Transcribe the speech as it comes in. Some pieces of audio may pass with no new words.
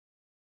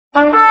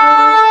And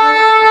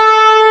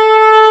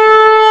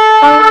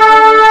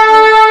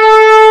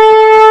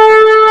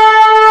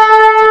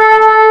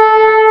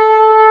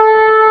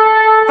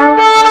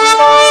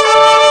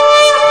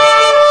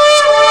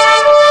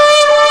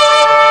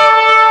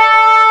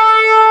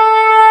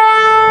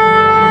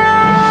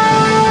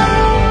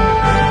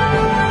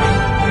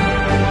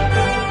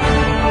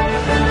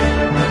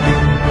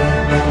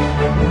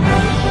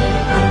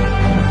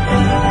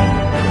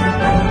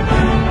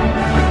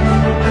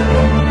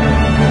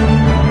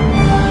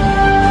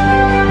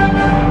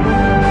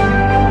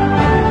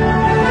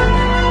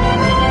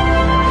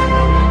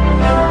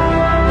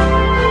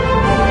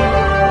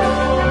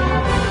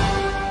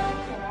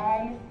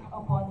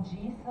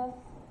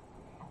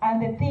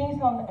the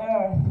things on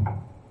earth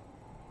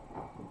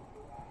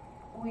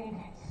will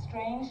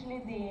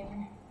strangely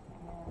dim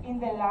in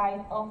the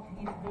light of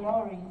His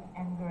glory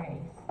and grace.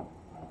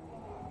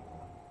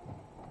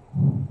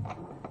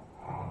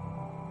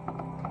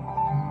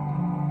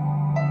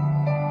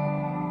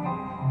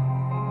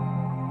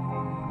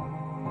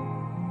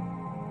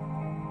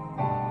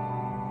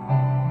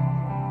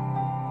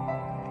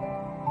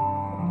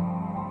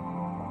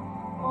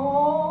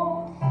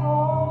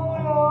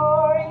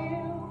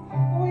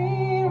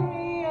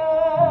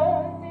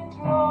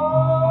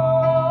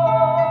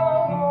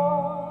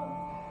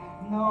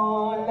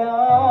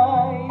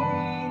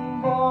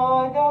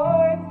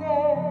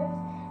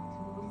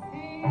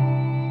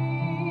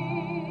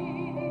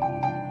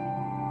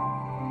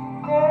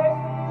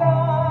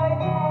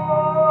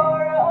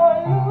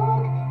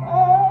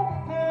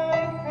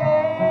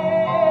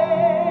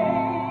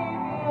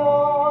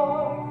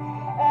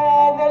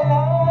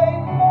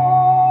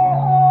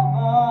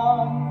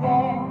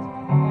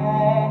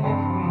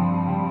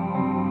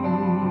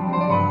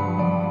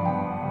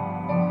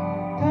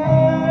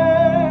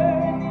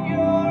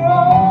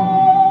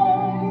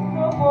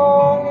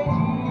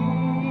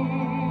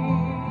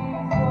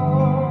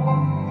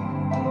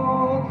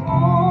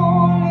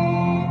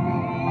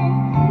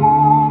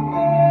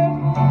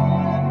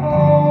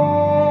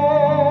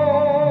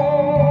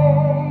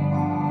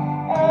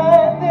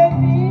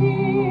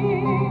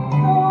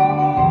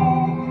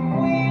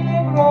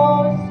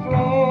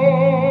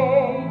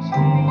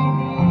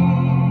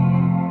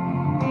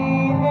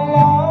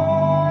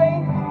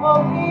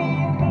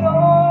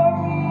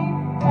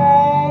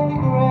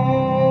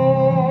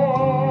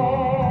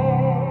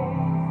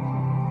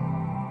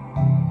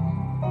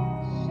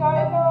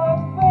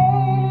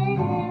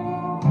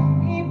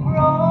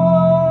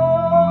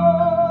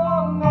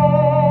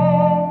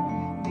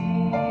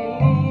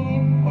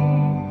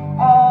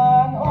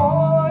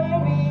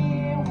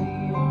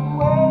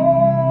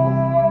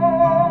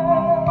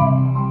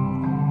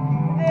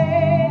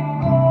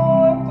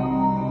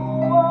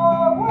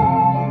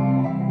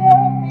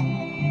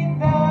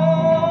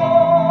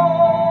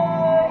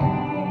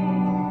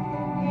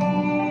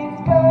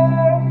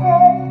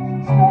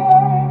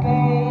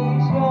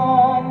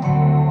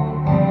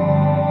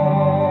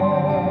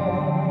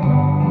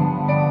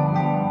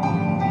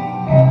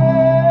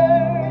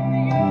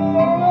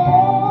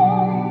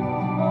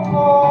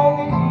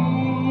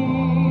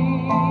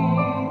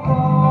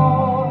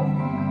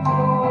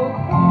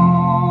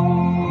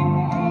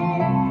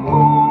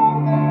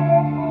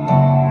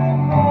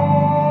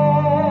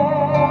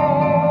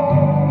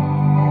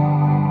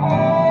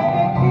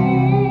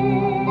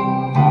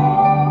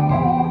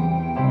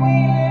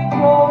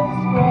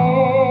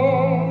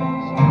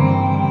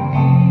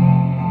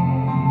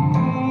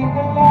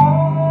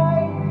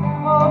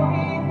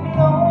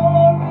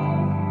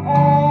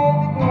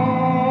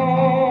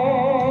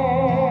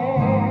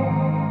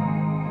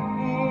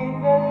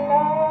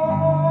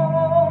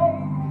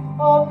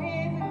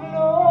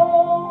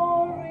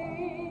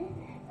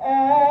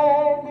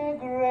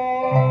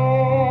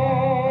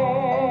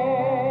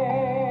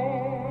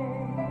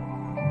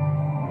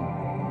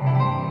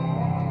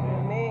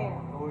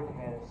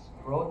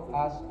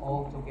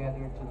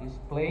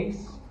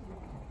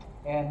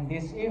 And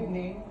this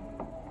evening,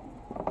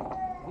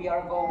 we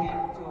are going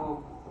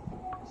to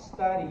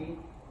study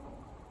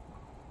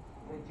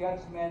the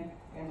judgment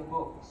in the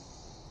books.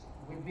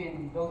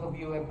 Those of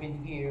you who have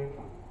been here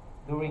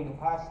during the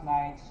past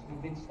nights,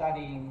 we've been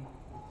studying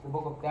the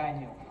book of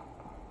Daniel.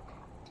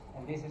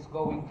 And this is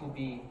going to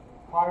be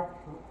part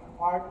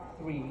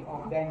 3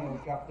 of Daniel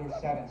chapter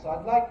 7. So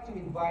I'd like to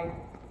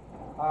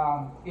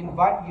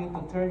invite you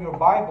to turn your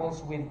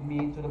Bibles with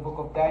me to the book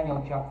of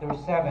Daniel chapter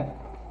 7.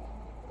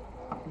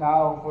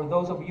 Now, for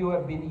those of you who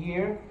have been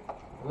here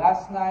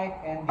last night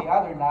and the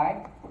other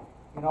night,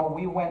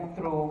 we went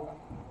through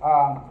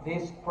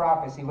this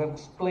prophecy. We've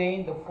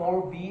explained the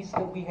 4 beasts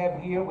that we have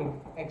here. We've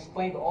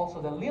explained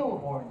also the little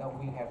horn that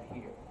we have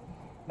here.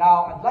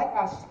 Now, I'd like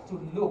us to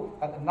look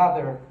at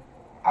another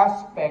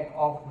aspect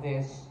of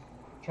this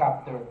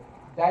chapter,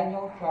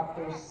 Daniel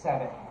chapter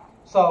 7.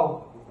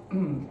 So,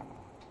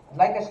 I'd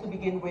like us to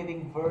begin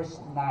reading verse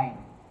 9.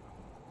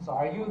 So,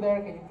 are you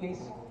there? Can you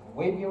please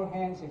wave your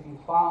hands if you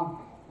found,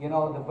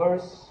 the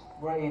verse.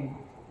 We're in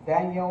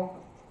Daniel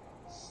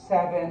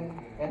 7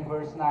 and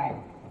verse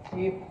 9.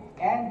 If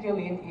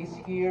Angeline is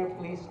here,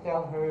 please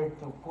tell her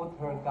to put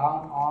her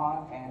gown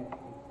on and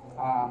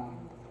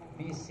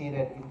be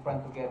seated in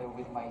front together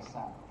with my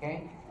son.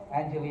 Okay?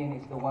 Angeline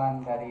is the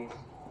one that is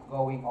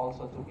going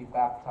also to be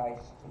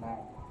baptized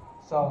tonight.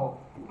 So,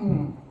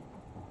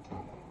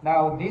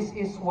 now this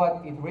is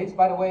what it reads.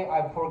 By the way,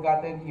 I've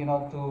forgotten,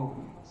 to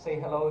say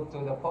hello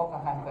to the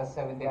Pocahontas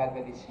Seventh-day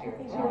Adventist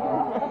Church.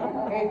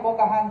 Hey,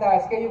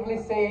 Pocahontas, can you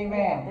please say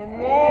amen?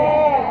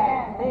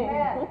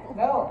 Amen.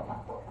 No,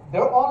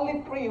 there are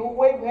only 3 who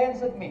wave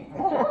hands at me.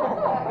 Come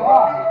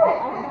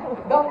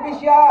on. Don't be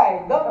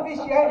shy. Don't be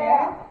shy,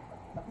 man.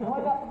 What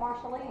about the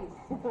Marshallese?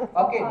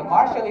 Okay, the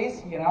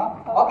Marshallese,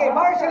 Okay,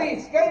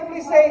 Marshallese, can you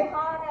please say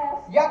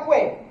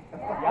Yahweh?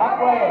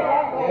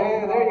 Yahweh.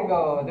 Yeah, there you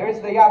go. There's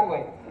the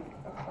Yahweh.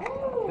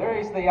 There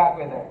is the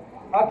Yahweh there.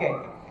 Okay.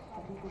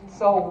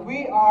 So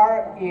we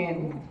are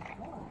in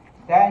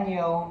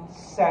Daniel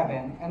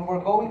 7, and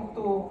we're going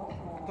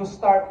to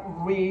start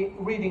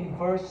reading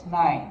verse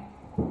 9.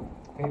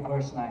 Okay,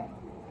 verse 9.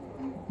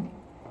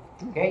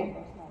 Okay?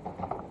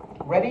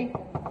 Ready?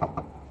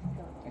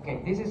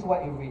 Okay, this is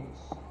what it reads.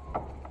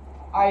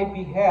 I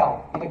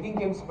beheld, in the King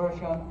James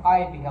Version,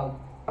 I beheld.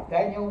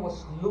 Daniel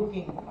was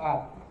looking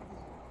at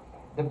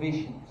the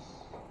visions.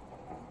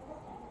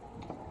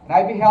 And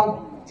I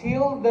beheld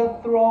till the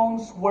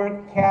thrones were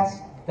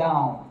cast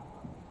down.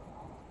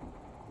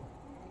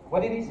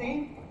 What did he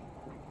see?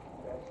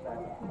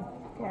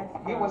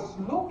 He was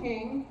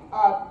looking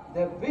at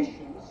the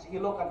visions. He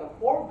looked at the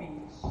 4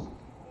 beasts.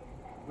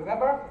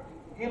 Remember?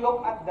 He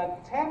looked at the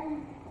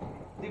 10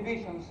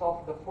 divisions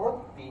of the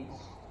 4th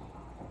beast.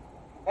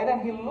 And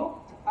then he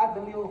looked at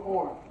the little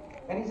horn.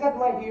 And he said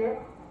right here,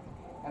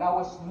 and I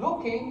was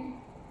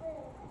looking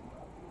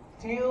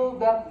till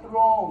the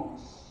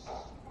thrones,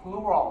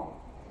 plural,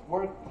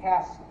 were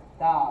cast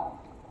down.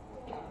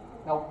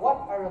 Now,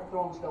 what are the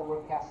thrones that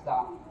were cast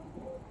down?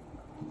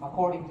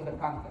 According to the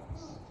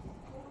context.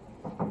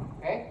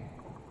 Okay?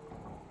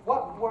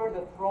 What were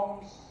the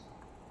thrones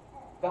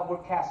that were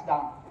cast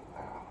down?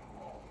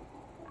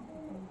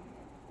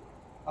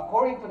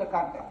 According to the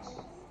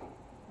context.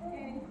 It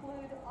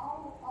include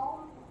all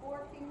of the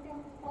 4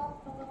 kingdoms plus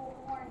the little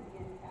horn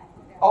being cast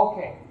down.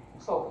 Okay,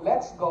 so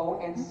let's go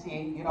and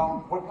see,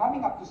 we're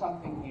coming up to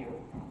something here.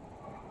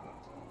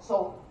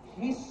 So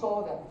he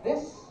saw that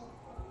this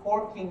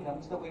 4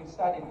 kingdoms that we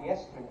studied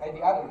yesterday,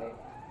 the other day,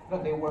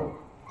 they were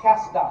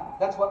cast down.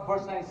 That's what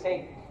verse 9 is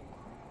saying.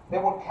 They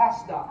were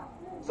cast down.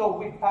 So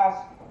we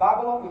passed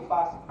Babylon, we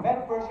passed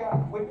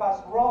Medo-Persia, we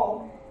passed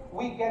Rome,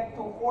 we get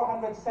to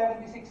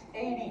 476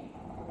 AD.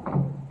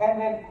 And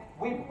then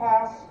we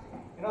pass,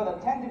 the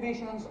 10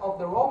 divisions of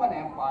the Roman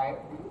Empire.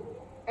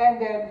 And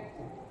then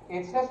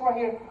it says right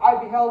here, I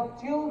beheld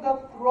till the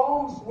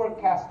thrones were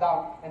cast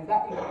down. And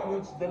that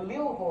includes the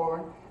little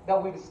horn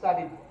that we've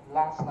studied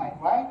last night,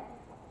 right?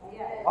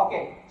 Yes.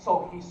 Okay,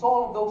 so he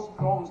saw all those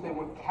thrones, they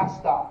were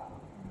cast down.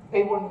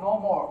 They were no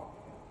more.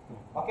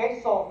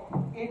 Okay, so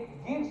it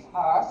gives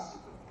us,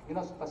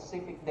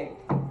 specific date.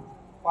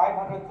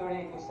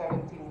 538 to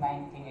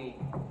 1798.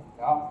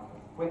 Yeah?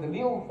 When the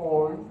little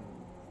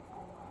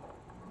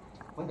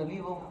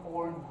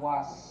horn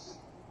was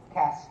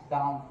cast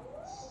down,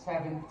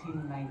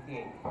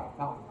 1798.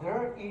 Now,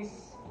 there is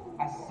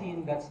a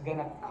scene that's going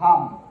to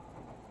come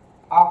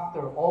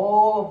after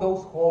all of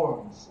those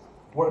horns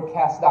were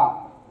cast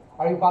down.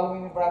 Are you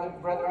following me,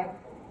 brethren?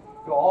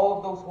 All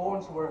of those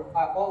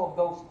all of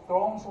those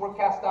thrones were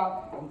cast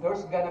down, and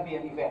there's going to be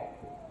an event.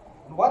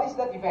 And what is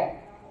that event?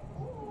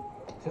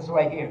 It says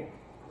right here,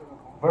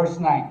 verse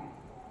 9.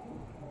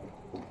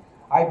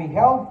 I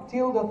beheld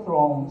till the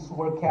thrones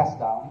were cast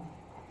down,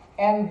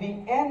 and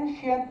the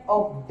Ancient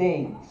of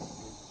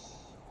Days.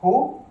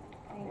 Who?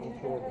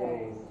 Ancient of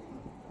Days.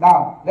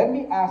 Now, let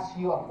me ask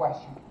you a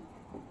question.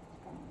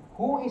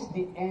 Who is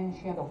the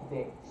Ancient of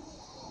Days?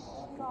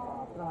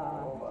 God.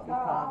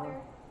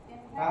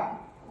 Huh?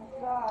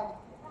 God.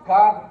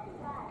 God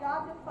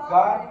God the Father.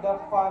 God the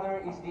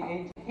Father is the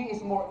ancient. He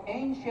is more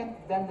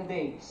ancient than the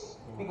days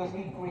because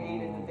He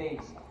created the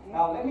days.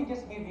 Now, let me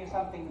just give you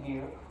something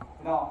here.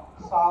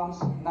 Psalms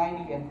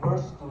 90 and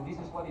verse 2, this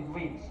is what it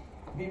reads.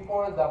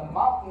 Before the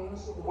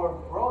mountains were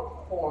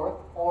brought forth,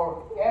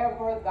 or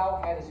ever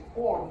thou hadst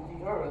formed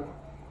the earth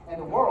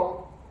and the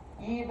world,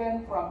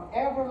 even from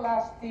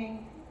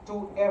everlasting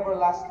to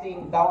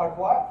everlasting, thou art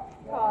what?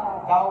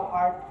 God. Thou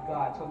art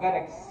God. So God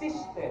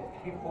existed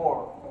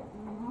before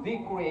the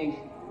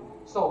creation.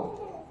 So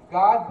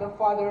God the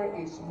Father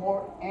is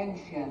more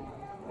ancient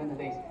than the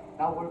days.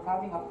 Now we're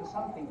coming up to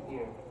something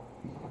here.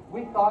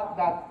 We thought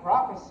that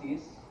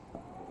prophecies,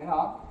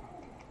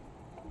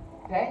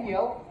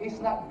 Daniel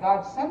is not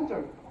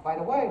God-centered. By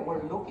the way,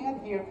 we're looking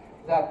at here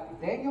that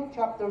Daniel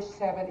chapter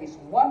 7 is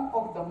one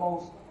of the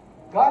most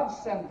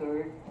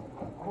God-centered,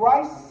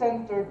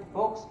 Christ-centered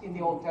books in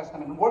the Old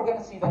Testament. And we're going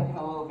to see that in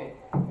a little bit.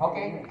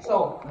 Okay?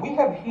 So, we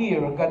have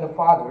here God the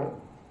Father,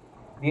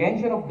 the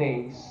Ancient of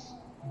Days,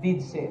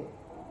 did sit,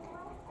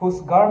 whose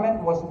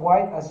garment was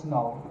white as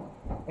snow,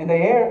 and the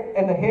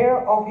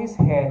hair of his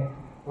head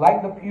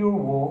like the pure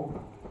wool.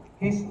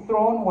 His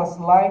throne was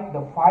like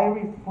the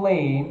fiery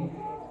flame,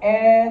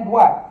 and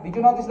what? Did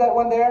you notice that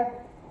one there?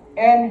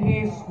 And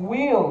his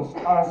wheels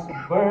are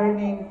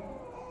burning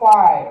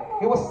fire.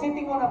 He was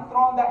sitting on a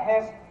throne that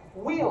has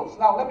wheels.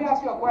 Now, let me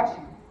ask you a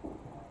question.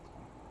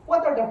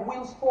 What are the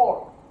wheels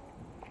for?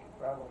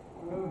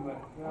 Movement.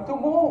 Yeah. To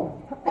move,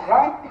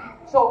 right?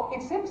 So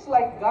it seems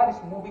like God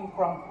is moving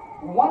from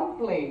one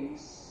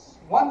place,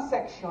 one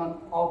section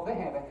of the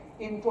heaven,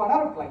 into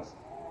another place.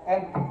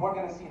 And we're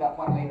going to see that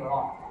one later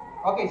on.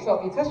 Okay, so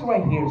it says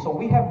right here, so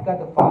we have God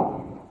the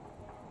Father.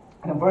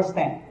 And in verse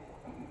 10,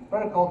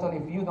 Brother Colton,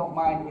 if you don't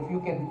mind, if you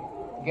can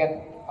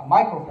get a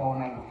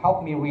microphone and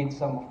help me read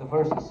some of the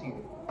verses here.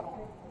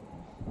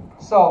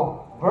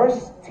 So,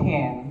 verse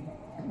 10,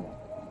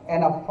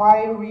 and a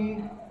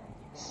fiery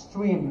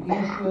stream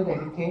issued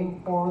and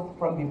came forth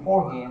from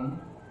before him.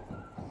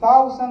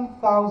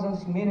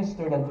 Thousands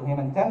ministered unto him,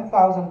 and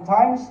 10,000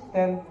 times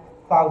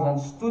 10,000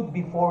 stood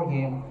before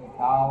him.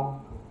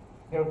 Now,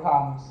 here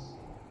comes,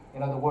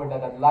 the word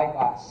that I'd like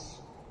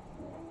us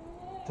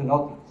to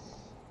notice.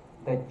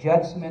 The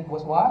judgment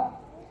was what?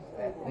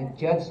 The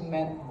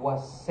judgment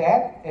was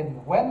set,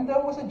 and when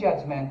there was a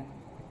judgment,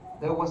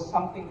 there was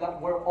something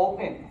that were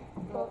open.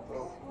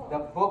 The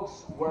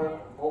books were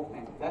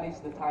open. That is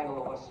the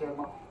title of our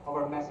sermon, of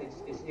our message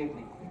this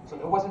evening. So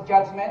there was a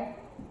judgment.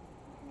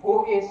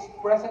 Who is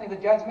present in the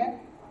judgment?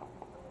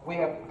 We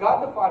have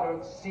God the Father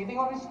sitting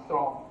on his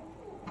throne.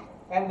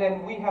 And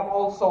then we have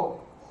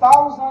also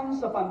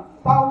thousands upon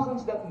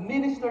thousands that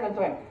ministered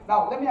unto him.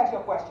 Now, let me ask you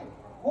a question.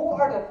 Who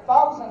are the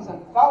thousands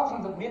and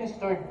thousands that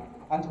ministered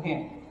unto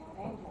him?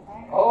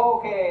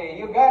 Okay,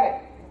 you got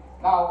it.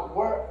 Now,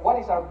 what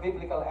is our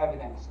biblical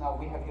evidence? Now,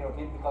 we have here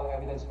biblical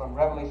evidence from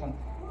Revelation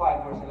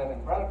 5, verse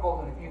 11. Brother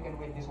Colton, if you can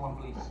read this one,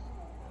 please.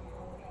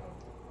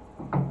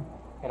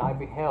 And I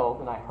beheld,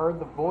 and I heard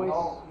the voice.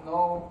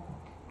 No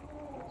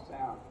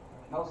Sound.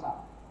 No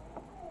sound.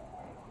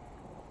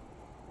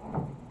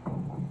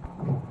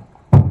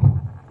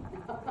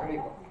 There you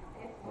go.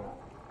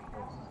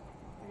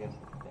 I guess.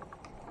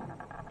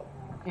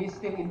 He's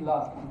still in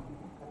love.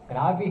 And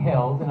I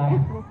beheld, and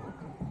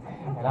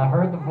I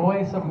heard the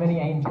voice of many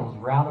angels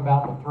round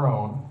about the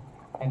throne,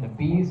 and the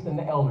beast and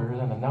the elders,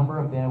 and the number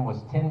of them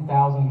was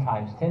 10,000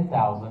 times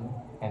 10,000,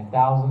 and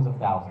thousands of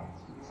thousands.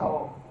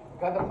 So,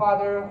 God the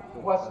Father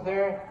was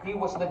there. He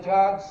was the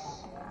judge.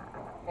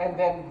 And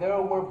then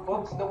there were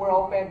books that were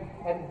open.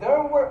 And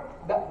God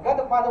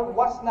the Father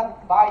was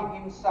not by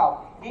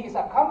himself. He is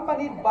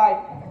accompanied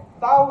by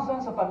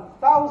thousands upon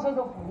thousands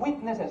of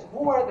witnesses.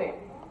 Who are they?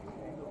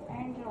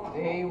 Angels.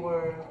 They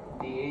were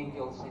the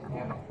angels in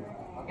heaven.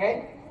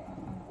 Okay?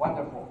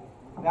 Wonderful.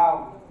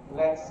 Now,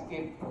 let's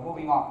keep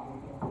moving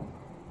on.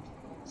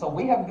 So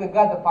we have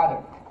God the Father.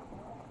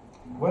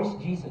 Where's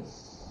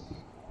Jesus?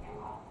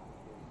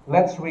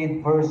 Let's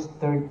read verse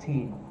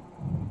 13.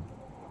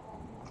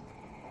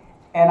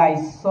 And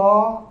I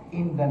saw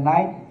in the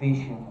night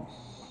visions.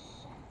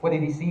 What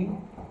did he see?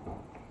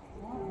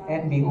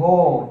 And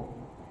behold,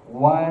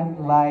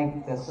 one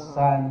like the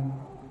Son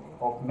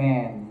of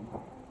Man.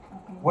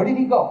 Where did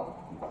he go?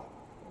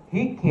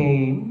 He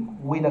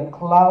came with the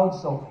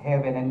clouds of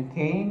heaven and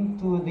came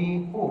to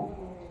the who?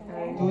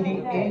 To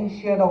the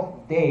Ancient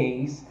of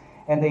Days,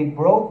 and they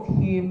brought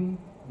him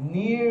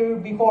near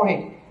before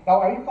him. Now,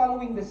 are you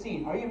following the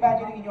scene? Are you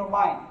imagining in your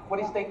mind what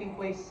is taking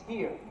place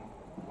here?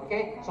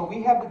 Okay, so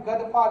we have the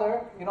God the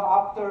Father,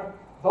 after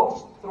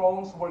those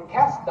thrones were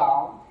cast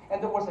down,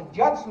 and there was a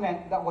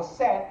judgment that was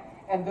set,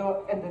 and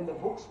then the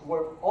books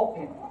were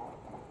opened.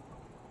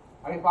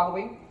 Are you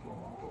following?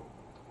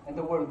 And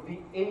there were the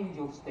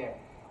angels there.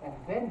 And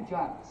then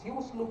John, as he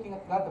was looking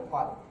at God the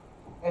Father,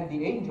 and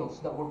the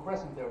angels that were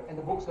present there, and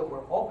the books that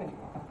were opened,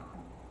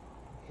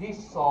 he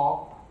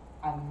saw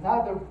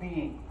another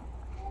being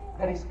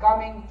that is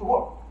coming to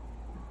work.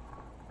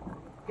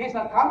 He's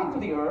not coming to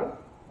the earth.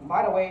 And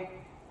by the way,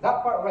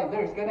 that part right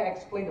there is going to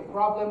explain the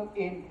problem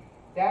in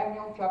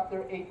Daniel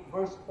chapter 8,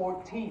 verse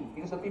 14.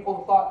 Because the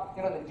people thought,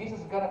 that Jesus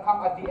is going to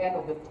come at the end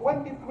of the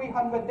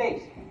 2,300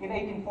 days in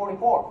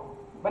 1844.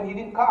 But he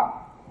didn't come.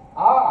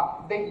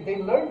 They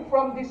learned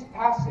from this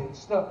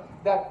passage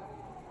that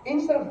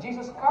instead of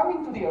Jesus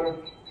coming to the earth,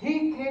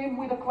 he came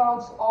with the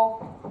clouds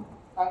of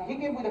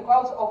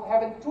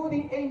heaven to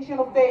the Ancient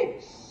of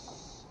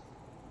Days.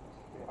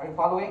 Are you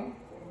following?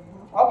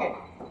 Okay,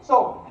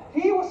 so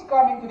he was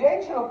coming to the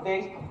Ancient of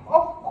Days,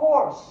 of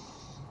course,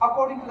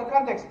 according to the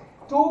context,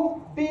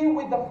 to be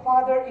with the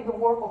Father in the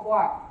work of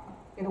what?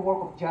 In the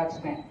work of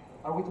judgment.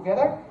 Are we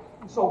together?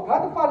 So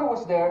God the Father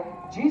was there,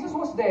 Jesus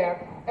was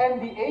there,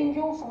 and the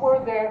angels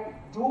were there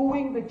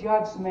doing the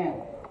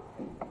judgment.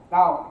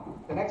 Now,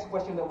 the next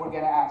question that we're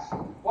going to ask,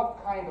 what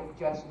kind of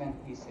judgment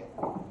is it?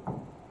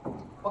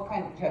 What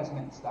kind of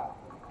judgment is that?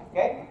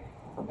 Okay?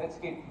 Let's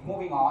keep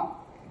moving on.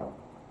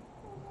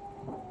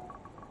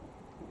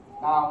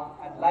 Now,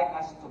 I'd like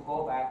us to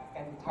go back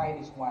and tie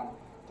this one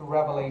to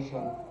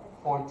Revelation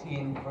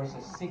 14,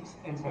 verses 6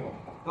 and 7.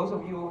 Those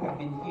of you who have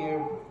been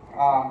here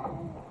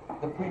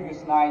the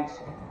previous nights,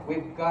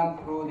 we've gone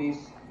through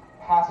these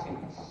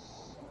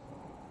passages.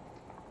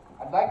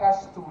 I'd like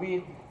us to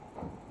read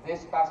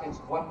this passage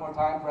one more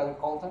time, Brother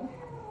Colton.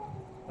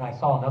 And I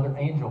saw another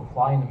angel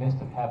fly in the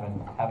midst of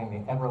heaven, having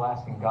the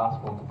everlasting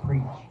gospel to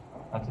preach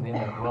unto them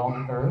that dwell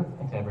on the earth,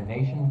 and to every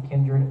nation,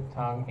 kindred,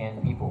 tongue,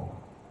 and people,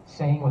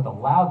 saying with a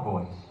loud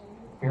voice,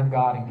 Fear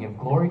God and give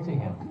glory to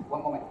him.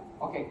 One moment.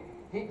 Okay.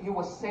 He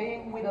was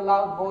saying with a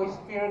loud voice,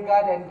 Fear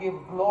God and give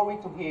glory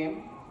to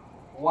him.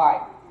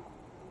 Why?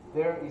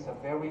 There is a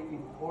very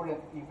important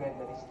event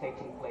that is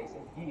taking place,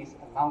 and he is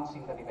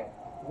announcing that event.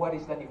 What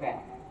is that event?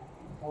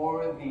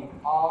 For the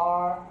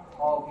hour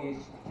of his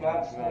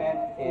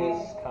judgment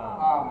is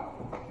come.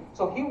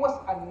 So he was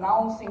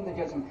announcing the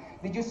judgment.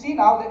 Did you see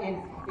now that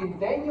in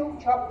Daniel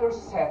chapter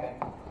 7,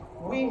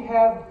 we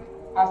have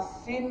a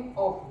scene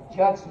of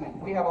judgment.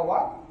 We have a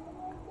what?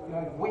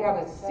 We have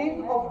a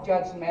scene of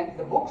judgment.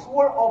 The books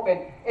were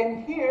open.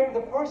 And here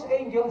the first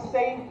angel is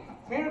saying,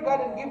 Fear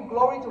God and give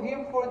glory to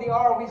him, for the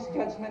hour of his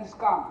judgment is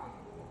come.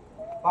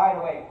 By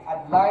the way,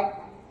 I'd like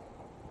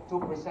to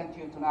present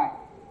you tonight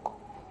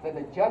that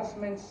the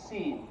judgment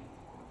scene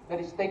that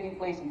is taking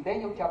place in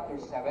Daniel chapter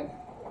 7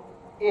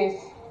 is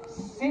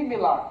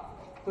similar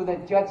to the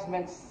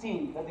judgment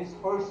scene that this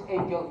first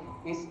angel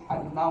is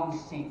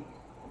announcing.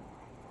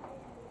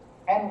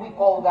 And we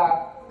call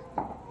that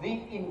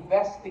the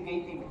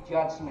investigative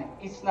judgment.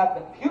 It's not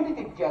the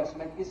punitive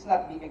judgment. It's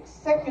not the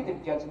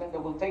executive judgment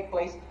that will take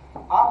place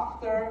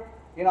after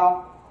the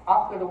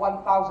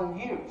 1,000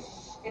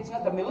 years. It's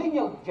not the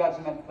millennial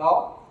judgment,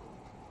 though.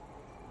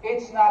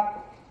 It's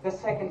not the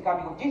second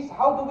coming of Jesus.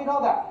 How do we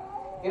know that?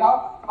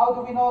 How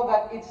do we know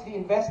that it's the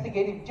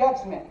investigative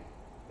judgment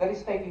that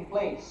is taking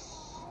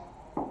place?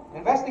 The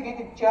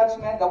investigative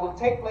judgment that will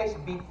take place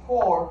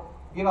before,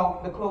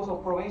 the close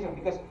of probation,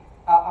 because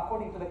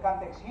according to the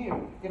context here,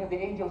 the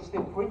angel is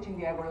still preaching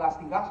the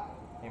everlasting gospel.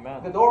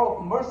 Amen. The door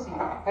of mercy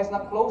has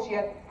not closed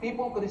yet.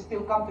 People could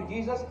still come to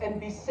Jesus and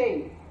be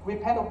saved.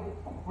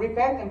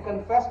 Repent and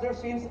confess their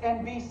sins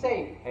and be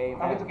saved.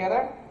 Amen. Are we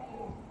together?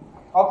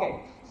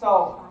 Okay,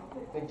 so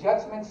the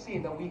judgment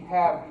scene that we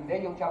have in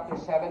Daniel chapter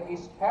 7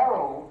 is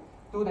parallel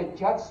to the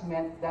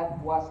judgment that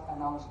was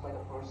announced by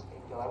the first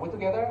angel. Are we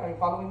together? Are you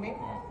following me?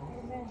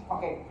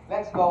 Okay,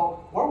 let's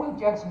go. Where will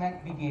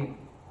judgment begin?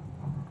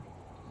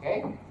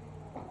 Okay?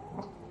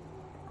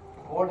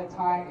 For the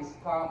time is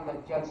come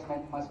that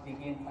judgment must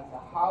begin at the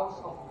house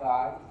of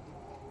God.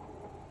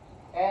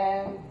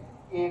 And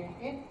if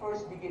it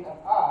first begin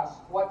at us,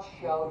 what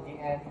shall the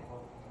end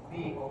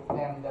be of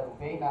them that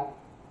obey not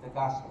the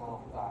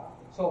gospel of God?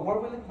 So where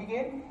will it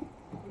begin?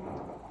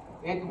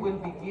 It will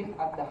begin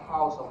at the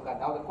house of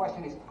God. Now the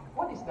question is,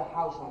 what is the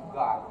house of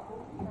God?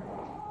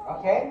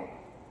 Okay?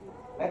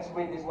 Let's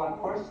read this one.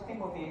 1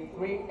 Timothy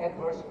 3 and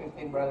verse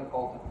 15, Brother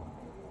Colton.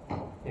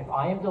 If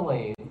I am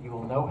delayed, you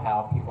will know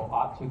how people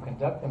ought to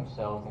conduct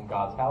themselves in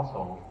God's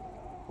household,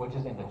 which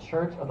is in the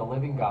church of the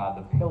living God,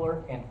 the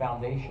pillar and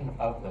foundation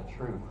of the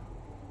truth.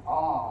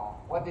 Oh,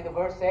 what did the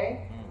verse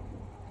say?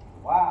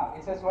 Wow,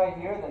 it says right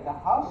here that the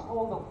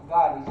household of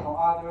God is no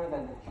other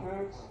than the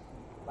church.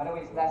 By the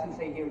way, it doesn't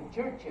say here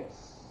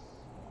churches.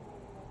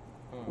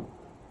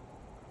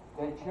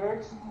 The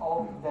church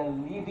of the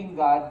living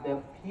God,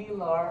 the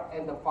pillar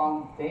and the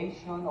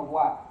foundation of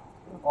what?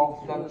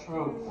 Of the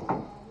truth.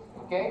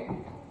 Okay?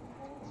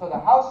 So the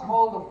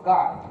household of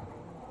God,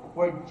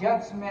 where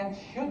judgment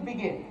should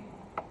begin,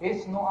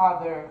 is no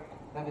other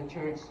than the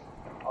church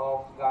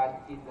of God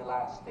in the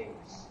last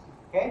days.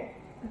 Okay?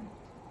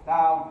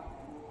 Now,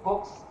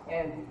 books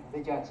and the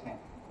judgment.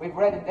 We've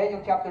read in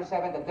Daniel chapter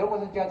 7 that there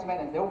was a judgment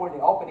and there were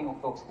the opening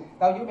of books.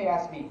 Now you may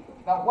ask me,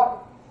 now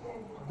what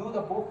do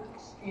the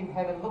books in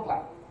heaven look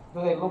like?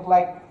 Do they look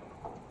like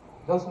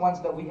those ones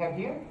that we have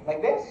here?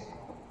 Like this?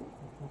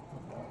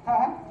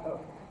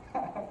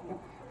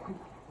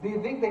 Do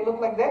you think they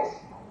look like this?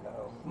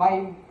 No.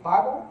 My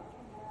Bible?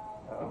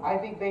 No. I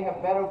think they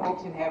have better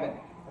books in heaven.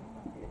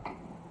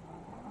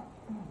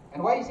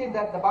 And why is it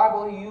that the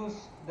Bible uses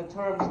the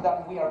terms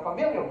that we are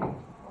familiar with,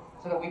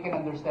 so that we can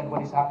understand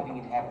what is happening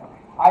in heaven?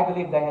 I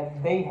believe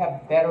that they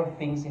have better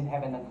things in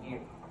heaven than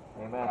here.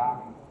 Amen.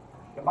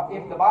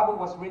 If the Bible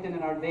was written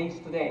in our days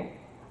today,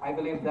 I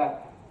believe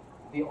that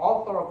the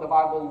author of the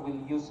Bible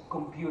will use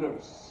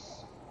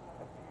computers.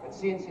 But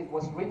since it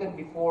was written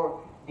before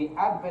the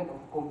advent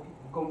of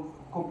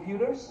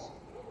computers,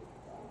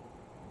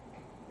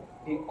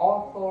 the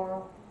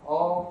author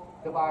of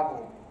the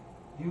Bible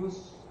used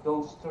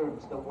those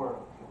terms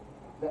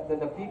that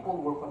the people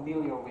were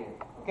familiar with.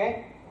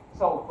 Okay?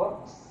 So,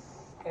 books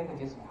and the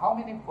judgment. How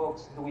many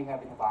books do we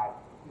have in the Bible?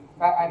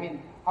 I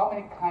mean, how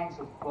many kinds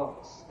of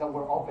books that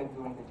were opened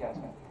during the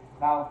judgment?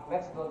 Now,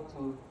 let's go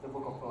to the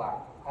book of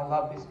life. I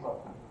love this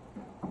book.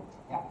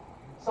 Yeah.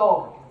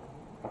 So,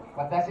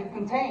 what does it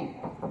contain?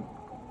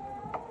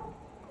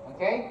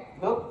 Okay?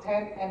 Luke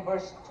 10 and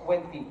verse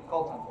 20.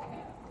 Colton.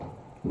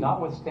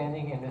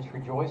 Notwithstanding in this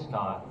rejoice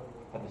not,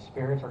 that the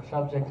spirits are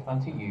subject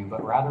unto you,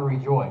 but rather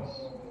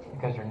rejoice,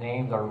 because your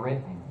names are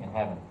written in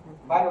heaven.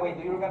 By the way,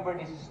 do you remember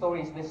this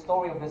story? It's the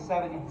story of the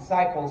 70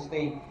 disciples.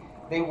 They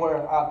They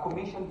were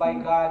commissioned by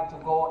God to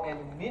go and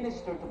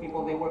minister to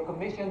people. They were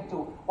commissioned to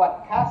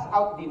what? Cast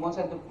out demons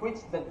and to preach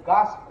the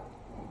gospel,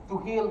 to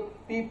heal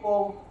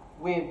people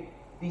with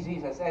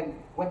diseases. And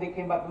when they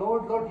came back,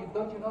 Lord,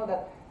 don't you know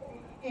that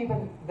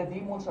even the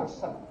demons are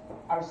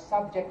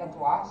subject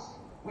unto us?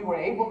 We were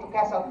able to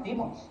cast out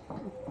demons.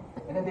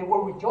 And then they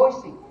were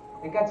rejoicing.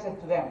 And God said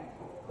to them,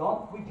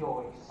 don't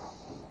rejoice,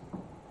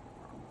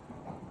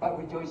 but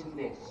rejoice in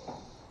this.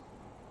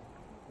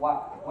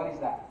 What? What is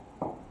that?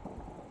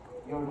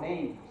 Your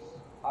names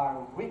are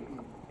written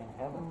In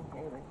heaven.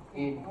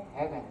 in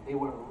heaven. They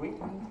were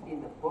written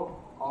in the book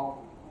of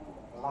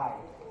life.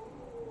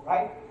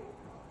 Right?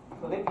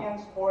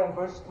 Philippians 4 and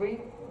verse 3.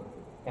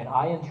 And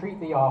I entreat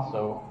thee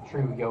also,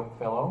 true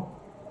yokefellow,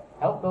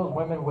 help those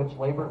women which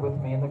labored with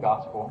me in the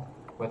gospel,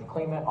 with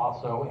Clement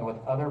also, and with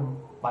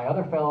my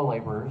other fellow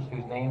laborers,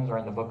 whose names are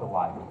in the book of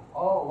life.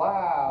 Oh,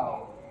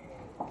 wow.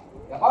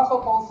 The Apostle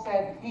Paul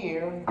said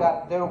here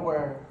that there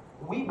were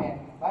women.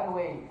 By the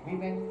way,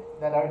 women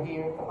that are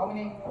here. How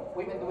many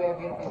women do we have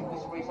here? Can you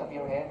please raise up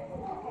your hand?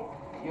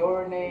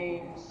 Your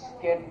names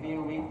can be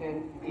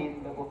written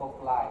in the book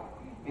of life.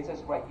 It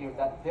says right here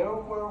that there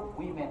were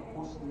women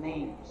whose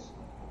names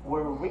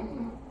were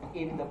written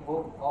in the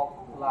book of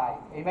life.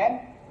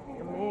 Amen?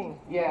 Amen.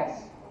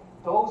 Yes.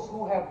 Those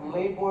who have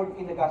labored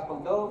in the gospel,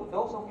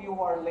 those of you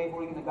who are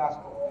laboring in the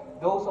gospel,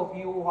 those of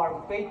you who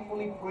are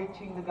faithfully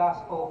preaching the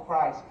gospel of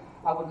Christ,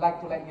 I would like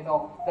to let you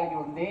know that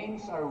your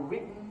names are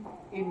written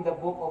in the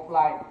book of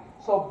life.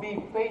 So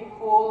be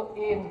faithful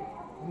in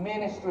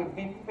ministry.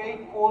 Be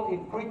faithful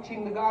in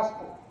preaching the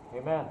gospel.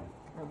 Amen.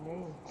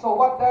 Amen. So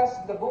what does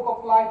the book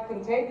of life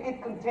contain?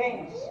 It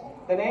contains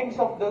the names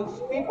of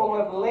those people who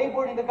have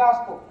labored in the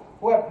gospel,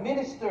 who have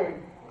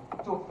ministered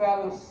to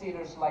fellow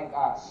sinners like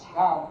us.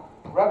 Now,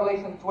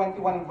 Revelation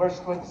 21 and verse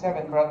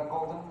 27, Brother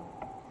Colton.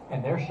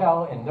 And there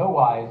shall in no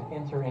wise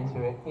enter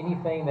into it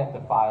anything that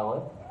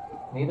defileth,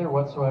 neither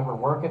whatsoever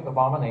worketh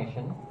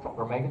abomination,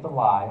 or maketh a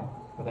lie,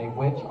 but they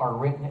which are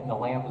written in the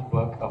Lamb's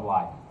book of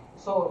life.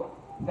 So,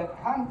 the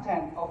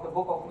content of the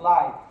book of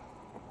life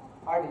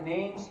are the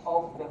names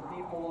of the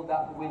people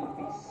that will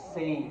be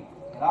saved.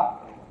 You know?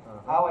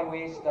 How I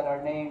wish that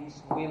our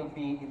names will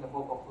be in the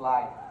book of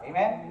life.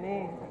 Amen?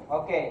 Amen.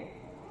 Okay.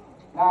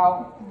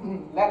 Now,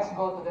 let's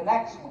go to the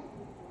next one.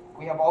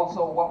 We have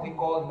also what we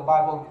call in the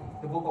Bible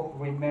the book of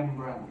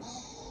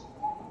remembrance.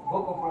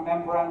 Book of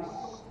remembrance,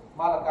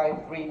 Malachi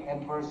 3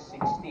 and verse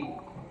 16.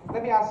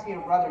 Let me ask here,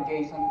 Brother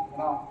Jason. You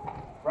know,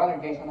 Brother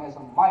Jason has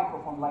a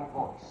microphone-like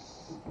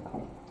voice.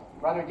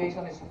 Brother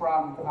Jason is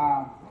from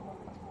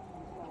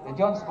the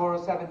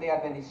Jonesboro Seventh-day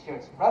Adventist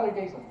Church. Brother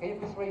Jason, can you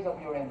please raise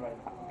up your hand right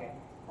now? Okay.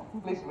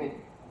 Please read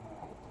it.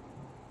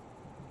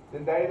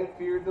 Then they that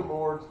feared the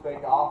Lord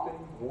spake often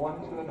one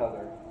to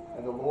another,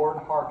 and the Lord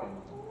hearkened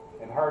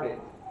and heard it.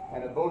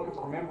 And a book of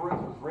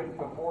remembrance was written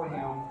before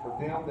him for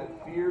them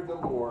that feared the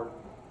Lord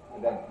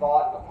and that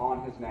thought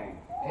upon his name.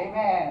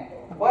 Amen.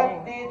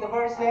 What did the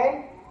verse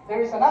say?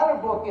 There is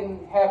another book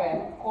in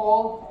heaven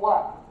called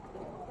what?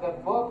 The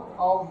book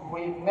of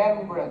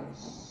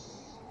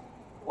remembrance.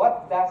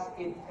 What does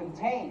it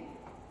contain?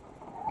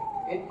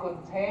 It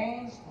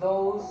contains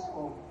those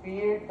who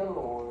feared the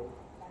Lord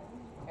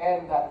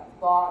and that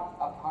thought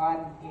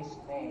upon his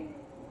name.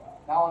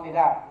 Not only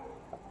that,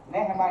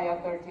 Nehemiah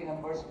 13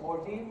 and verse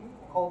 14.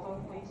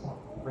 Colton, please.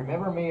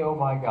 Remember me, O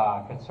my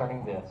God,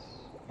 concerning this,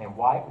 and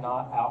wipe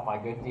not out my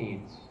good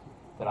deeds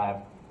that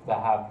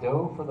have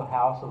done for the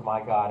house of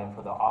my God and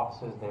for the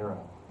offices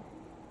thereof.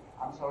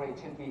 I'm sorry, it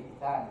should be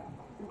done.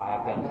 I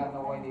have done I it. don't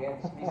know why the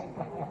end is missing.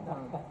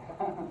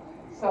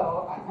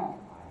 So,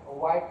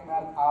 wipe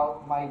not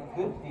out my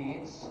good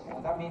deeds.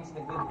 That means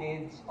the good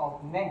deeds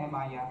of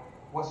Nehemiah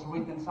was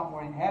written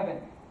somewhere in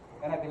heaven.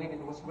 And I believe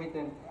it was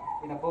written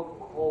in a book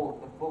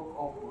called the Book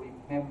of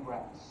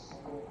Remembrance.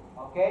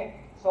 Okay?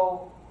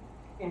 So,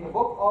 in the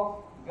book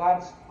of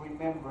God's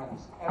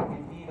remembrance,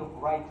 every deed of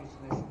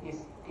righteousness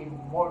is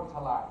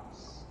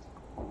immortalized.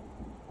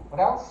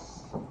 What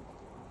else?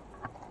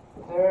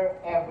 There,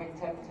 every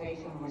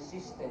temptation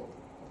resisted,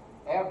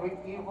 every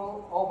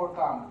evil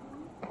overcome,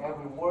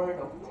 every word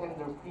of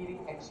tender pity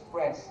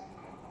expressed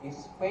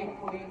is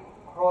faithfully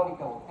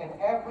chronicled, and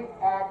every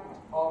act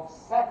of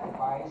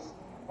sacrifice,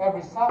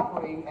 every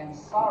suffering and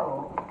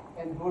sorrow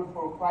endured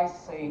for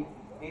Christ's sake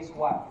is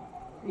what?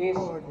 Is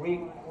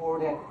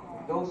recorded.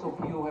 Those of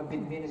you who have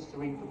been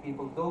ministering to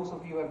people, those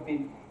of you who have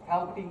been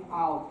helping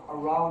out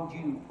around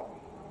you,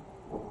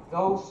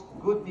 those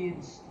good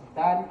deeds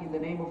done in the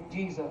name of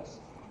Jesus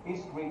is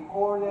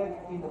recorded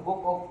in the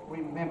book of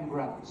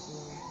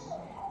remembrance.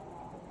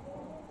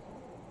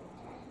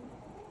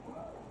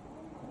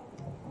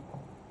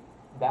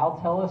 Thou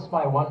tellest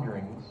my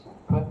wonderings,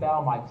 put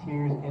thou my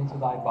tears into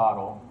thy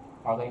bottle,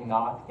 are they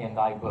not in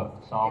thy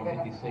book? Psalm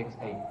 56,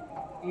 8.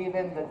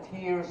 Even the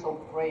tears of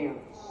prayers,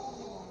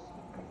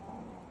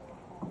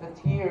 the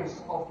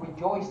tears of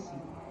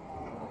rejoicing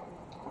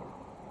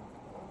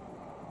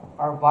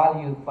are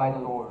valued by the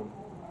Lord.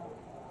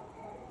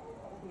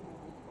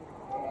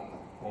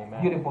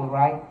 Amen. Beautiful,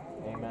 right?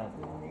 Amen.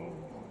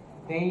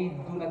 they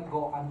do not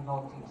go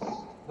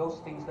unnoticed. Those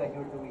things that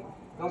you're doing.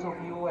 Those of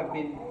you who have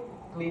been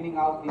cleaning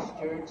out this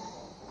church,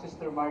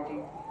 Sister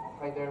Martin,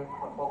 right there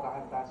from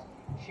Pocahontas,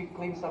 she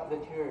cleans up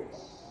the church.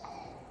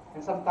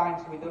 And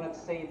sometimes we do not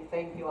say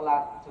thank you a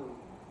lot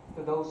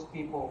to those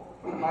people.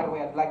 By the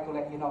way, I'd like to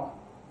let you know,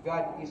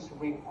 God is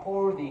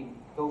recording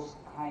those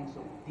kinds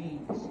of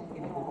deeds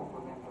in the book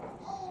of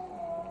remembrance.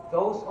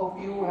 Those of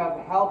you who have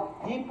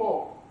helped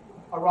people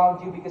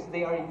around you because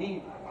they are in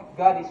need,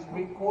 God is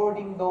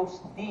recording those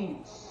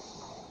deeds.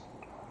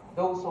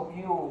 Those of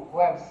you who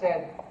have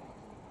said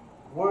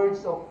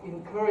words of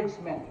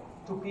encouragement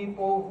to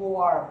people who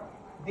are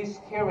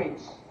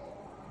discouraged,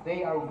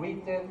 they are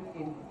written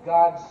in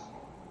God's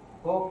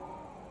book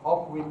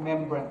of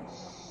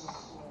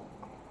remembrance.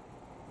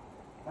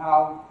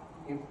 Now,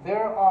 if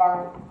there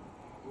are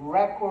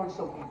records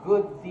of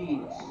good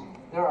deeds,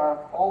 there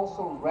are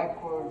also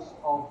records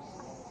of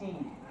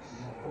seeds.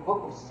 The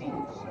book of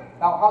seeds.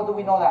 Now, how do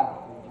we know that?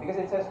 Because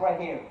it says right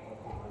here.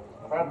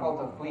 Brother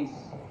Colton, please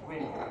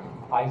read it.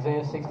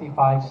 Isaiah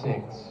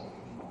 65:6.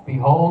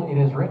 Behold, it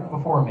is written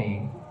before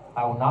me,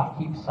 I will not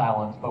keep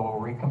silence, but will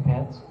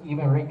recompense,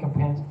 even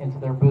recompense into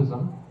their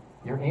bosom,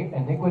 your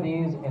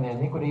iniquities and the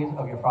iniquities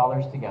of your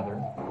fathers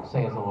together,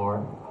 says the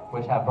Lord,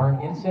 which have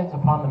burned incense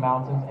upon the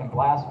mountains and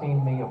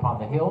blasphemed me upon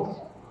the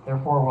hills.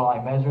 Therefore will I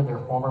measure their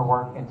former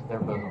work into their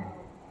bosom.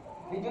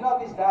 Did you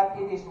notice that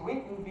it is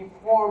written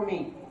before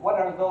me? What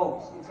are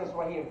those? It says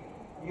right here,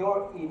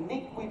 your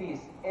iniquities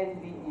and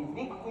the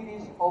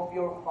iniquities of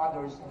your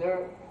fathers.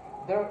 There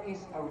is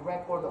a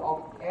record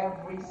of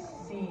every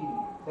sin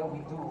that we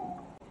do.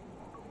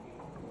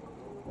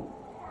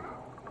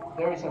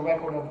 There is a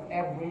record of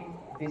every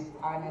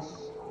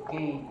dishonest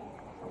gain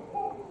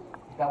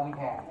that we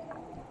have.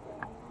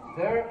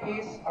 There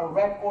is a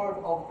record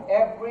of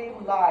every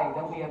lie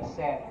that we have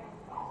said.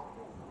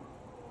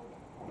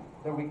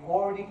 The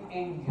recording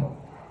angel,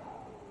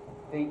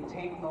 they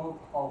take note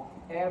of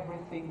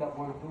everything that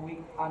we're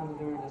doing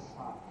under the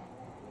sun.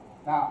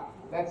 Now,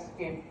 let's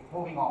keep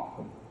moving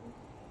on.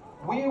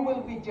 We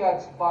will be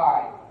judged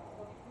by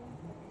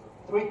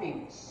three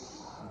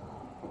things.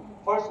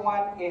 First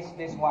one is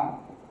this one.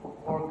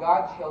 For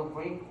God shall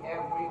bring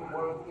every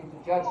work into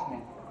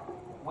judgment,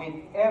 with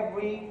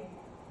every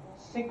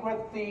secret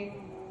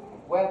thing,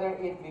 whether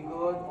it be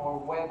good or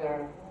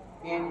whether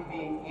it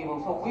be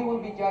evil. So we will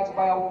be judged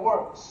by our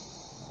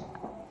works.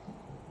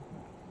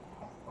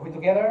 Are we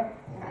together?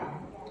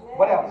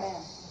 What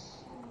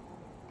else?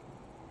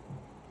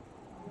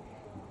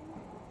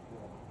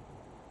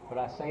 But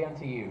I say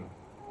unto you,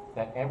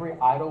 that every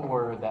idle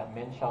word that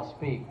men shall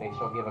speak, they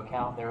shall give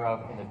account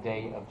thereof in the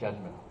day of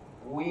judgment.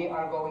 We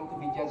are going to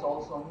be judged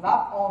also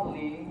not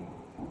only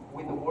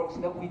with the works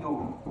that we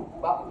do,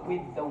 but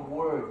with the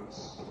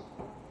words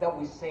that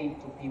we say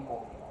to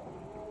people.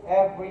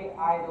 Every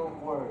idle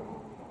word.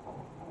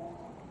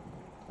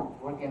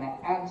 We're going to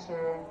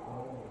answer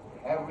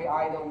every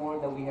idle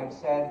word that we have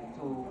said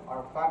to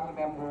our family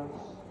members,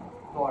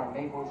 to our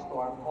neighbors, to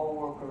our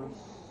co-workers,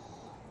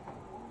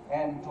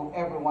 and to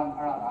everyone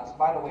around us.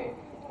 By the way,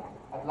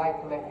 I'd like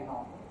to let you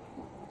know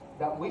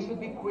that we should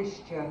be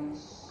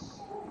Christians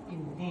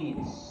in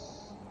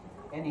deeds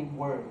and in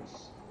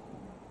words.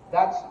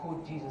 That's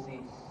who Jesus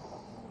is.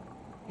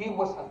 He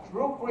was a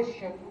true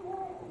Christian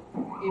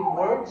in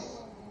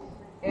words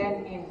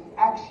and in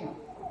action.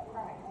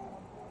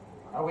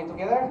 Are we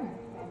together?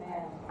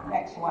 Amen.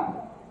 Next one.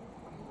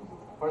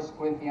 1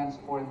 Corinthians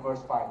 4 and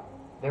verse 5.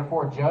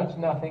 Therefore judge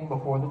nothing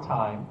before the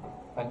time,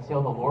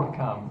 until the Lord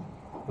come,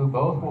 who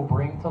both will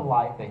bring to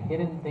light the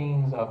hidden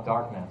things of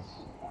darkness,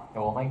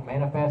 and will make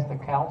manifest the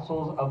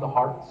counsels of the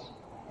hearts,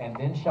 and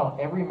then shall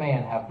every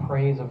man have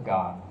praise of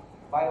God.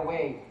 By the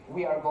way,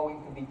 we are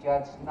going to be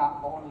judged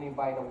not only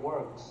by the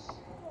works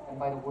and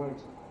by the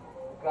words.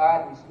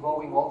 God is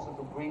going also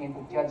to bring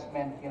into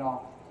judgment,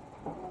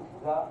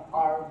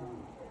 our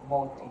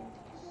motives.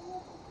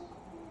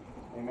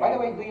 Amen. By the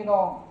way, do you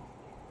know,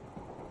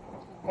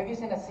 have you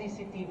seen a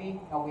CCTV?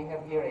 Now we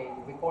have here a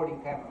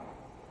recording camera.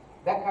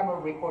 That camera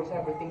records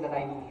everything that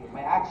I do here.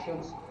 My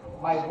actions,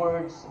 my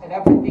words, and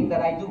everything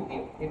that I do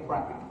here in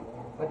front.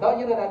 But don't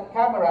you know that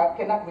camera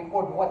cannot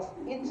record what's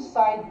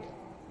inside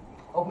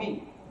of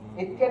me?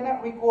 It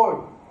cannot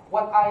record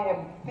what I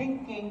am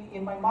thinking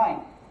in my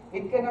mind.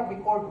 It cannot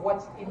record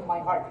what's in my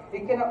heart.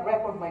 It cannot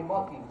record my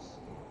motives.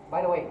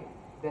 By the way,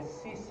 the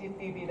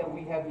CCTV that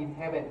we have in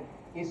heaven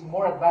is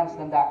more advanced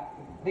than that.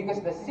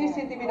 Because the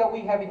CCTV that we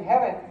have in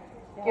heaven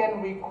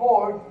can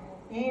record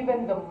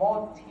even the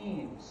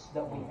motives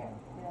that we have.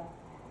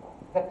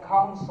 The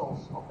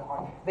counsels of the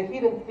heart. The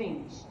hidden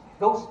things.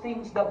 Those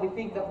things that we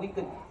think that we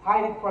could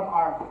hide it from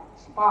our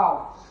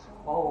spouse.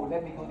 Oh,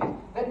 let me do this.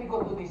 Let me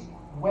go to this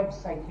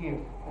website here.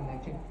 And I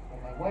check.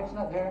 And my wife's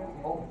not there.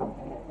 Oh,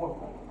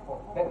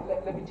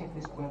 let me check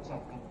this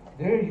website.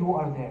 There you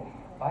are there.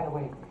 By the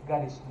way,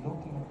 God is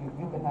looking at you.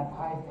 You cannot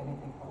hide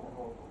anything from the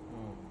Lord.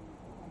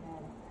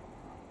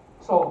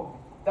 So,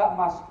 that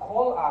must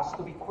call us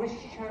to be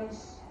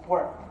Christians'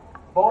 work,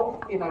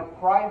 both in our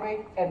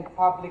private and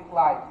public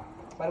life.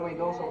 By the way,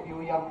 those of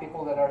you young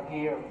people that are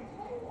here,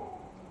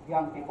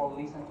 young people,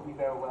 listen to me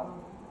very well.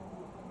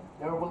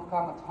 There will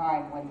come a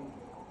time when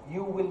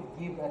you will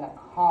give an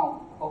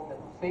account of the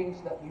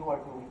things that you are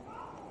doing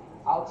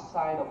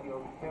outside of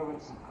your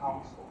parents'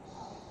 counsels.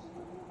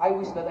 I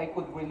wish that I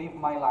could relive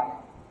my life,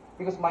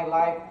 because my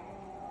life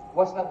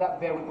was not that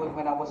very good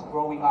when I was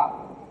growing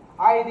up.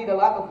 I did a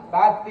lot of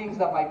bad things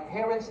that my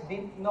parents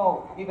didn't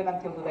know even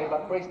until today,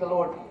 but praise the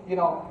Lord,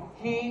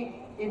 He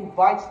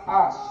invites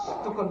us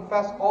to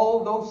confess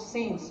all those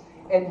sins,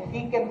 and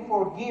He can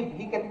forgive,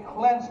 He can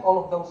cleanse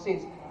all of those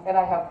sins. And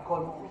I have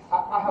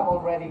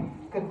already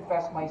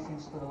confessed my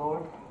sins to the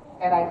Lord,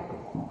 and I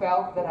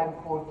felt that I'm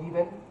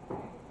forgiven.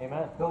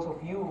 Amen. Those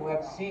of you who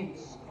have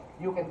sins,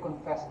 you can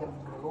confess them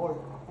to the Lord.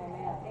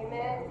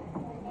 Amen.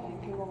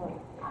 Thank you, Lord.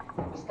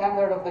 The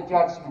standard of the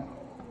judgment.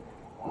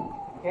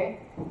 Okay?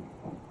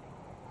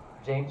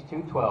 James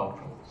 2:12.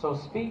 So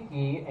speak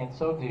ye, and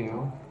so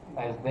do,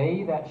 as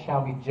they that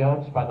shall be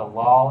judged by the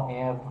law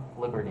of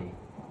liberty.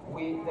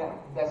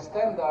 The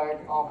standard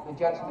of the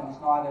judgment is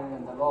no other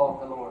than the law of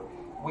the Lord.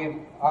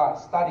 We've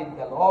studied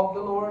the law of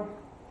the Lord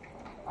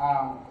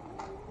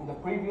in the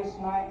previous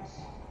nights.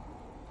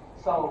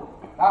 So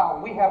now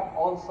we have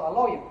also a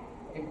lawyer.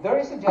 If there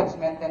is a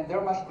judgment, then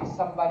there must be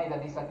somebody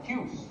that is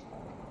accused.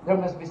 There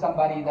must be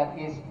somebody that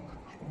is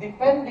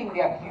defending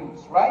the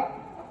accused, right?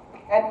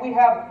 And we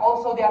have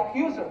also the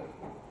accuser.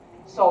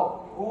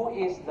 So who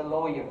is the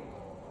lawyer?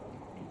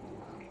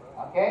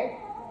 Okay?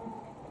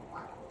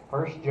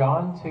 1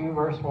 John 2,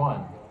 verse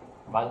 1.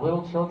 My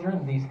little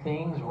children, these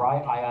things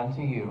write I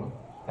unto you,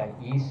 that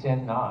ye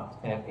sin not.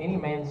 And if any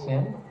man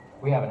sin,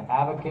 we have an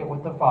advocate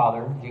with the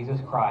Father,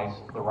 Jesus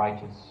Christ, the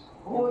righteous.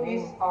 Who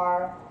is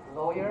our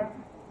lawyer?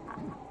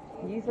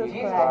 Jesus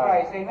Jesus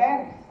Christ. Christ.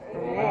 Amen.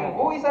 Amen.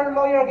 Who is our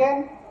lawyer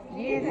again?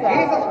 Jesus.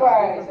 Jesus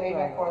Christ.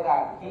 Amen for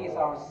that. He is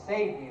our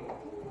Savior.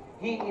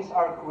 He is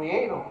our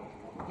Creator.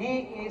 He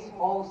is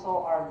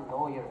also our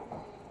lawyer.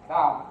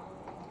 Now,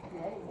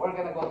 we're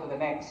going to go to the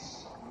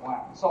next one.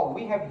 So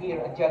we have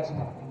here a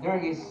judgment. There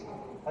is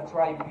a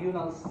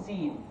tribunal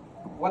scene.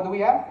 What do we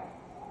have?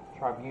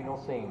 Tribunal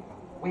scene.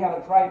 We have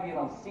a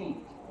tribunal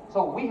scene.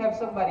 So we have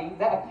somebody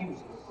that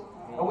accuses.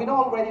 And we know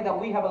already that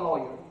we have a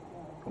lawyer.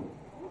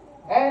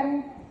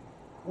 And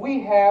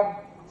we have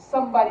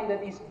somebody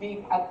that is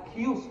being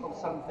accused of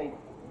something.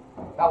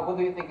 Now, who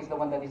do you think is the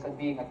one that is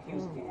being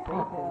accused here?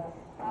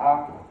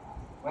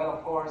 Well,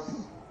 of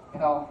course,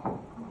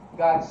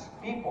 God's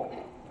people,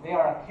 they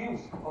are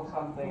accused of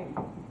something.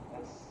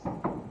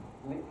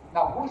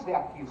 Now, who is the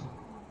accuser?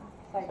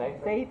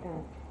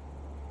 Satan.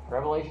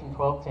 Revelation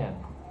 12:10.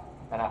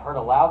 And I heard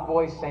a loud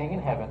voice saying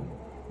in heaven,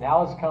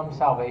 Now is come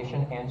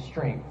salvation and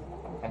strength,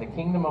 and the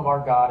kingdom of our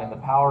God and the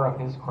power of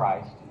his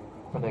Christ.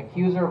 For the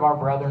accuser of our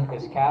brethren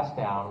is cast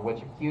down,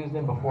 which accused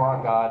them before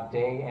our God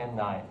day and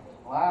night.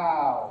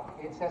 Wow.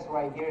 It says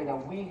right here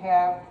that we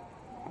have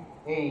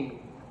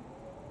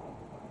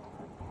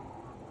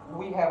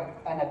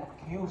an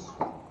accuser,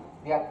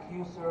 the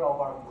accuser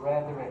of our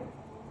brethren,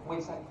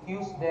 which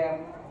accused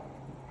them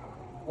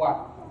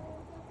what?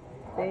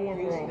 Day and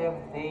Accused night. them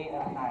day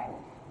and night.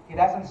 He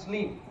doesn't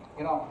sleep.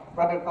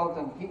 Brother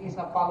Colton, he is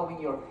not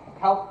following your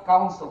health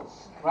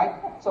counsels, right?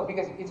 So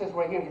because it says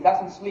right here, he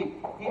doesn't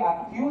sleep. He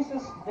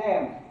accuses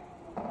them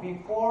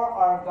before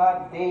our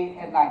God day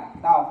and night.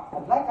 Now,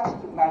 I'd like us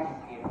to imagine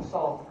here.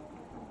 So,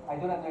 I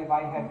do not know if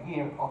I have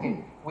here.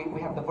 Okay,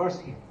 we have the verse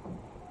here.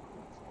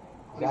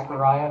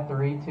 Zechariah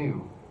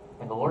 3:2.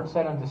 And the Lord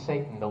said unto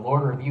Satan, The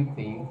Lord rebuke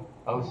thee,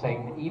 O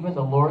Satan, even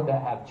the Lord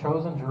that hath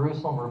chosen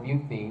Jerusalem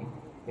rebuke thee.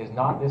 Is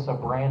not this a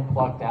brand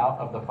plucked out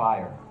of the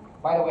fire?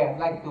 By the way, I'd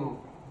like to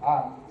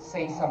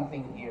say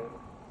something here.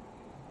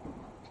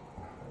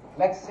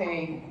 Let's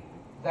say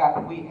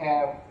that we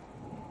have,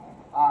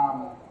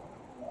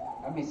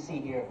 let me see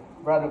here,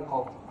 Brother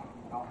Colton.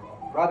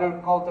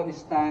 Brother Colton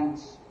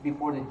stands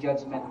before the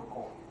judgment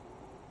court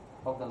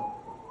of the Lord.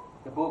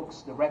 The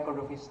books, the record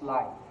of his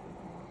life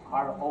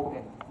are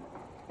open.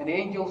 And the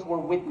angels were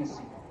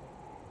witnessing.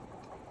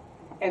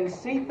 And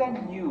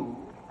Satan knew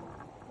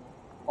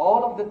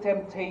all of the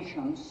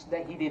temptations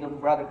that he did on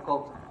Brother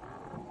Colton.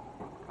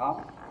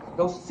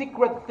 Those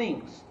secret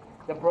things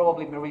that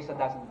probably Marisa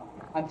doesn't know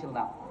until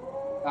now.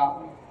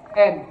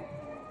 And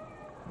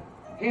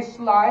his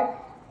life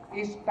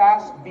is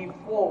passed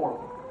before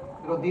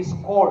this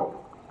court.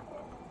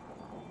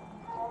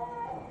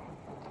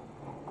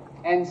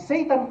 And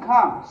Satan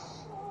comes.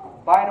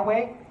 By the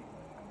way,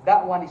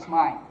 that one is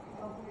mine.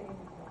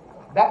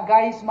 That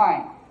guy is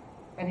mine.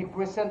 And he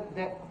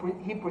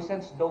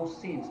presents those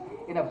sins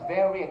in a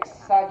very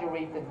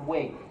exaggerated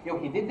way.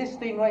 He did this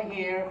thing right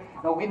here.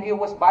 When he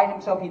was by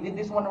himself, he did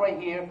this one right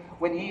here.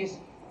 When he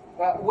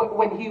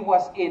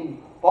was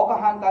in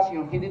Pocahontas,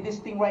 he did this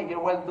thing right here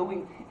while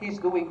he's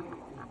doing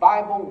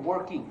Bible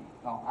working.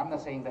 No, I'm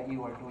not saying that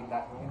you are doing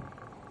that.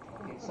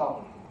 Okay,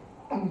 so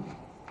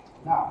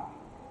now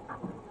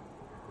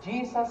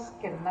Jesus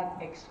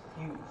cannot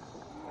excuse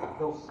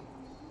those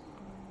sins.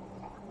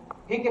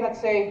 He cannot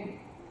say,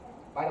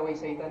 by the way,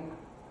 Satan,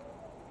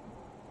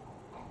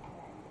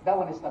 that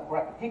one is not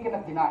correct. He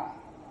cannot deny.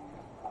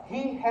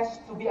 he has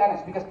to be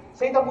honest, because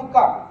Satan would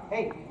come.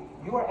 Hey,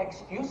 you are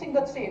excusing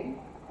that sin.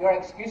 You are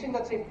excusing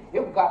that sin.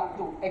 You've got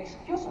to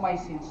excuse my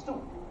sins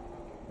too.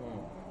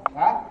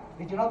 Huh?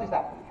 Did you notice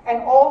that?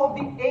 And all of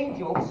the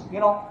angels,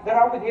 that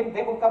are with him,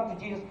 they will come to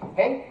Jesus.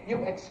 Hey,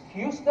 you've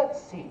excused that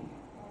sin.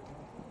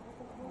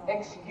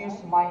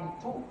 Excuse mine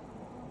too.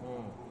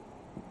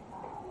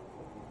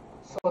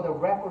 So the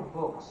record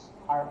books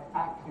are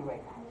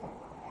accurate.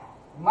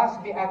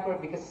 Must be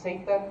accurate because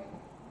Satan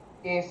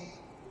is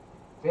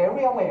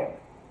very aware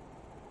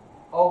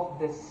of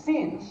the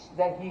sins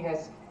that he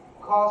has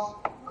caused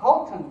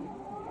Colton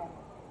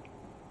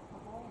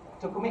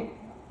to commit.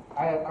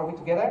 Are we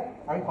together?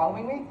 Are you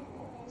following me?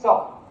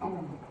 So,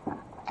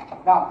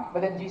 now,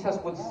 but then Jesus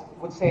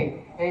would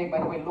say, hey, by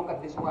the way, look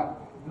at this one.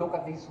 Look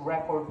at this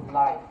record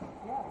life.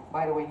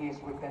 By the way, he has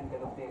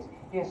repented of this.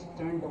 He has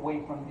turned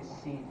away from these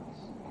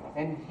sins.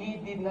 And he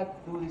did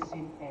not do the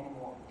sin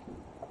anymore.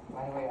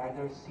 By the way, are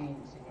there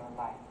sins in your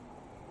life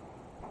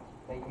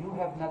that you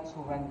have not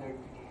surrendered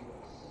to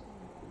Jesus?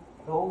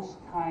 Those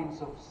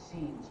kinds of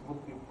sins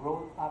would be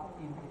brought up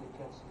into the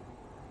judgment.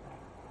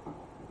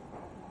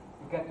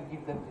 You got to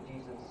give them to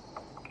Jesus.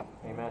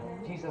 Amen.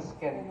 Jesus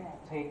can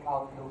take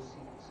out those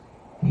sins.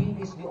 He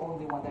is the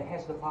only one that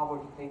has the power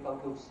to take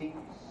out those sins.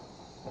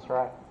 That's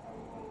right.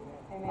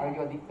 Are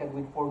you addicted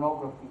with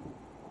pornography?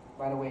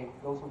 By the way,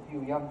 those of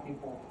you young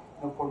people,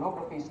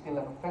 pornography is still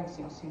an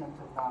offensive sin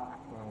until now.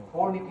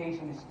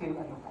 Fornication is still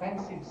an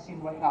offensive sin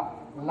right now.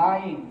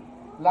 Lying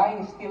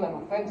is still an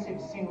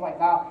offensive sin right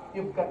now.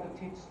 You've got to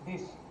teach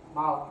this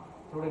mouth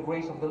through the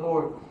grace of the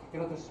Lord.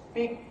 To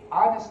speak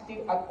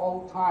honesty at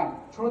all time,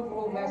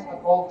 truthfulness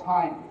at all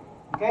time.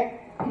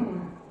 Okay?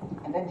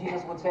 And then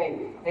Jesus would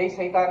say, hey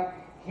Satan,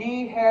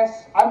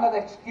 I'm not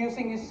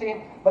excusing his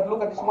sin, but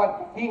look at this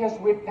one. He has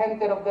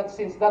repented of that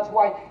sins. That's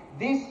why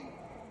this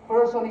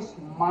person is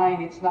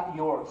mine, it's not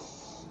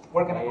yours.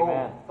 We're going to go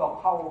to a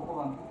powerful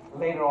one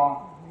later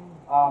on.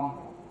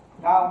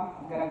 Now,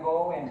 I'm going to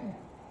go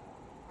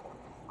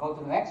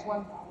to the next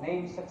one.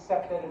 Names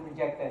accepted and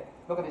rejected.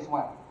 Look at this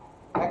one.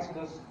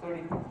 Exodus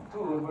 32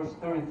 and verse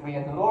 33.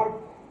 And the Lord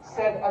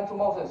said unto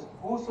Moses,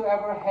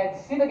 whosoever had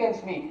sinned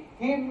against me,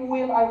 him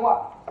will I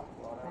what?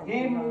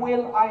 Him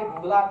will I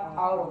blot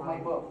out of my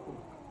book.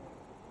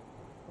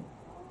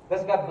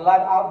 Does God blot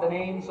out the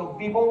names of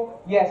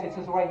people? Yes, it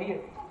says right here.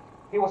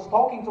 He was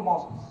talking to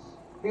Moses.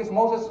 Because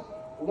Moses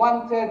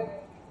wanted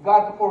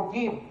God to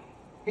forgive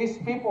his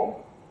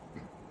people.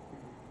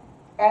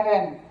 And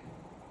then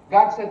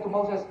God said to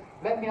Moses,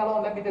 let me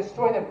alone, let me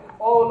destroy them.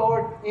 Oh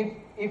Lord, if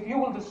you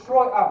will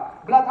destroy,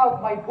 blot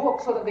out my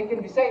book so that they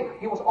can be saved.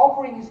 He was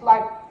offering his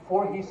life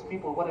for his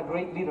people. What a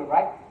great leader,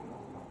 right?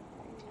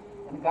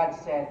 And God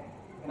said,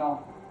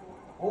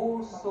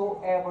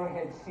 whosoever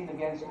had sinned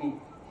against me,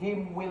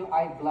 him will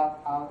I blot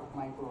out of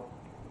my book.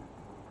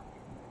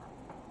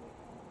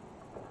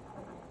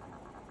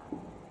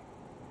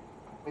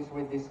 Please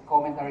read this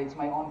commentary. It's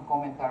my own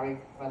commentary,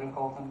 Brother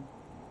Colton.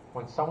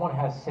 When someone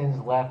has sins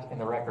left in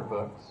the record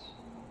books,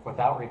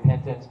 without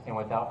repentance and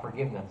without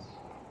forgiveness,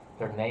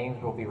 their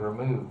names will be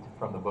removed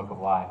from the book of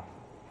life.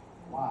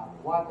 Wow,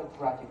 what a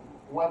tragedy.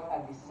 What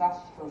a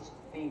disastrous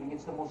thing.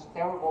 It's the most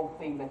terrible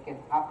thing that can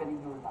happen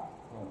in your life.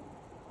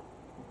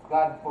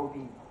 God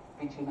forbid.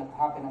 It should not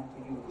happen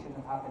unto you. It should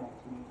not happen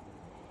unto me.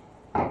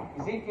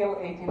 Ezekiel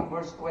 18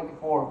 verse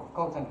 24.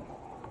 Colton.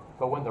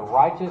 But when the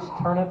righteous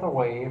turneth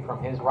away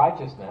from his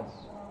righteousness,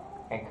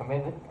 and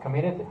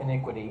committeth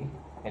iniquity,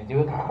 and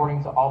doeth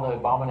according to all the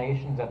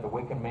abominations that the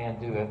wicked man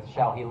doeth,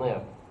 shall he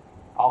live.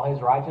 All his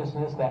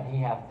righteousness that he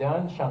hath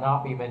done shall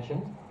not be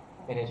mentioned.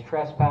 In his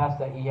trespass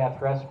that he hath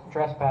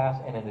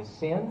trespassed, and in his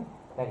sin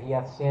that he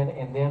hath sinned,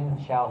 in them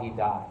shall he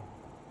die.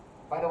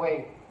 By the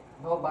way,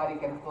 nobody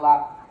can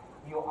pluck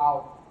you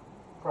out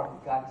from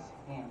God's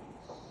hands.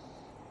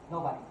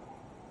 Nobody.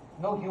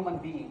 No human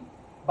being.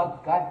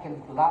 But God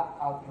can blot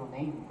out your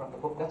name from the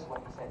book. That's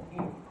what he said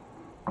here.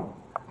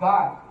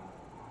 God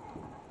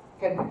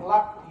can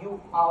pluck you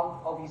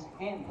out of his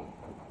hand.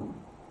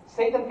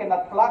 Satan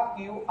cannot pluck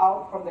you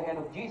out from the hand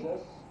of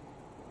Jesus.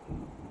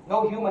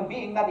 No human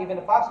being, not even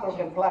a pastor,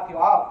 can pluck you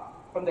out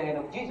from the hand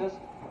of Jesus.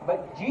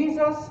 But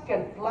Jesus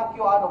can pluck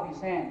you out of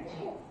his hand.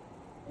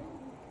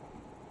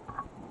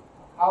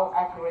 How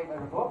accurate are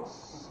the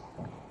books?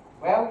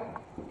 Well,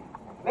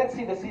 let's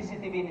see the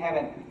CCTV in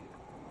heaven.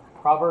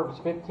 Proverbs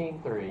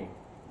 15:3.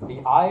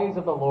 The eyes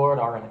of the Lord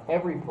are in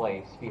every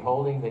place,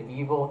 beholding the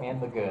evil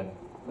and the good.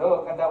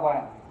 Look at that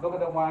one. Look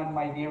at the one,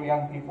 my dear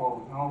young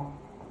people.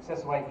 It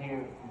says right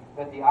here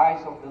that the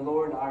eyes of the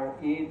Lord are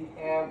in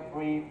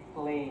every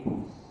place.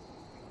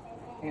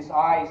 His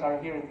eyes are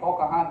here in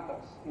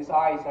Pocahontas. His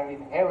eyes are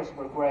in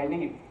Harrisburg, where I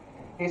live.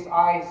 His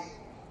eyes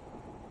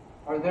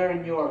are there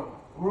in your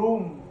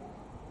room.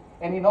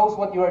 And he knows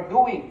what you are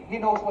doing. He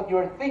knows what you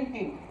are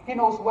thinking. He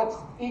knows what's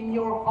in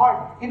your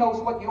heart. He knows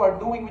what you are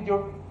doing with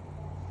your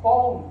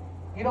phone.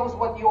 He knows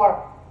what you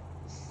are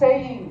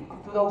saying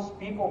to those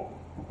people.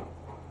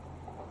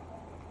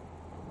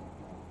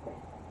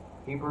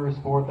 Hebrews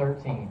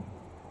 4:13.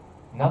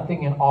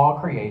 Nothing in all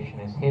creation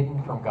is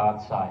hidden from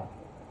God's sight.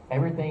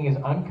 Everything is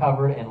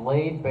uncovered and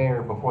laid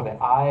bare before the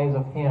eyes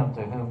of him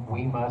to whom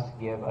we must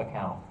give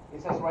account.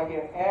 It says right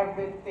here,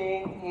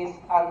 everything is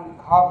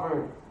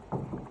uncovered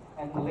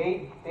and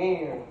laid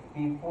bare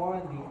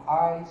before the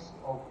eyes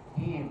of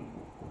him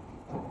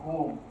to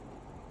whom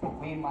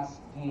we must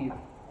give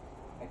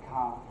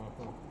account.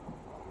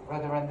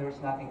 Brethren, there is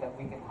nothing that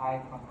we can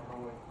hide from the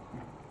Lord.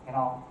 You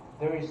know,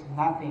 there is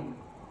nothing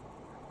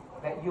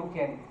that you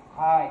can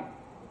hide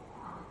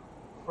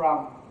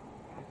from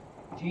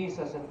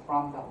Jesus and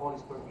from the Holy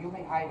Spirit. You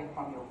may hide it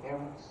from your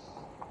parents.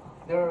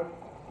 There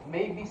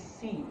may be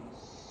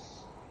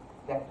sins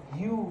that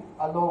you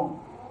alone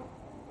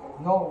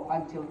know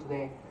until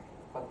today,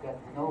 but God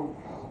knows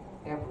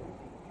everything.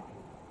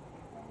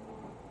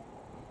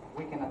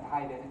 We cannot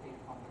hide anything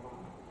from the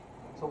Lord.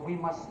 So we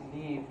must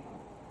live.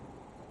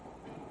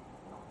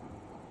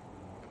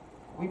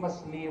 We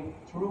must live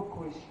true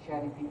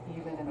Christianity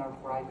even in our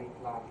private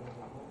life.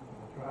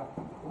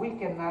 We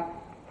cannot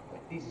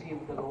deceive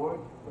the Lord.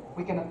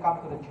 We cannot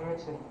come to the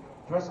church and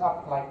dress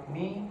up like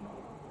me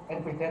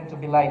and pretend to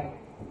be like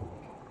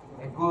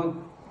a good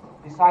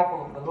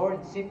disciple of the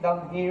Lord. Sit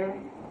down here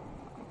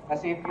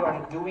as if you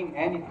are doing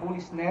any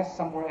foolishness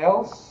somewhere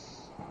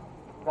else.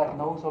 God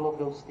knows all of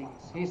those things.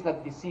 He is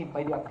not deceived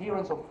by the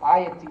appearance of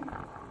piety.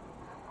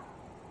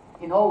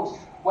 He knows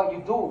what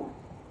you do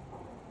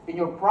in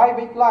your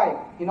private life.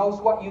 He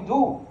knows what you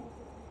do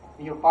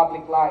in your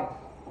public life.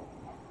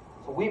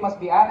 So we must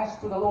be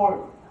honest to the Lord.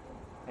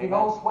 He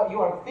knows what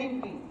you are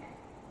thinking.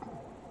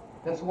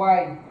 That's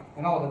why,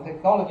 the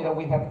technology that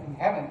we have in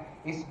heaven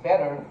is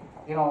better,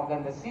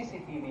 than the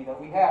CCTV that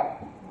we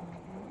have.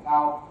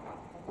 Now,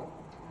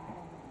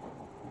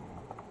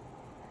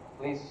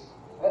 please,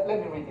 let me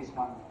read this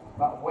one.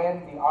 But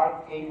when the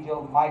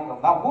archangel Michael.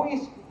 Now, who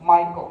is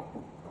Michael?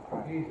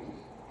 Jesus.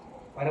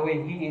 By the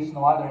way, he is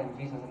no other than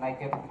Jesus, and I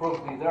can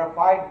prove to you. There are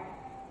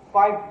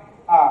five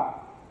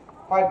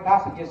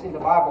passages in the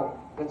Bible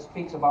that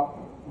speaks about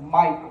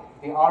Michael,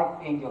 the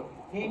archangel.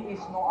 He is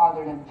no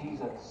other than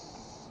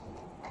Jesus.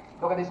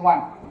 Look at this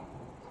one.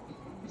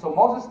 So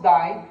Moses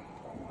died,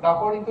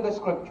 according to the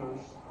scriptures.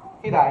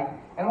 He died.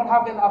 And what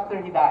happened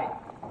after he died?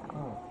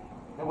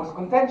 There was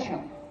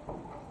contention.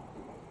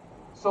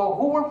 So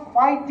who were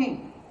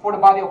fighting for the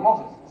body of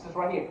Moses? This is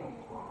right here.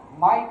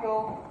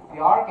 Michael, the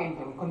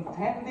archangel,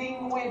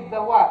 contending with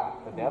the what?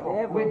 The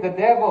devil. With the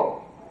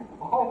devil.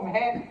 Oh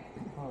man.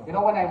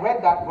 When I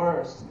read that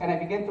verse and I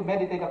began to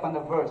meditate upon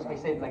the verse, I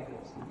said like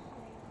this.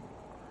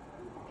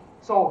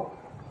 So,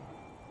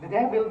 the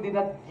devil did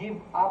not give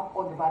up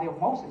on the body of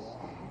Moses.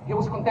 He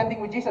was contending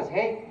with Jesus.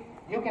 Hey,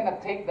 you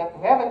cannot take that to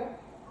heaven.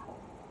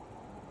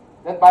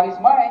 That body is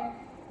mine.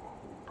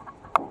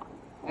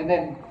 And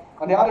then,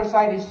 on the other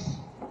side is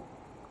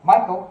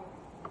Michael.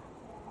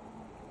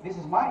 This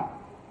is mine.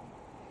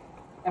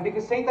 And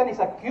because Satan is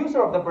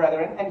accuser of the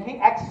brethren, and he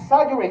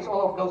exaggerates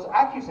all of those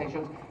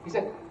accusations, he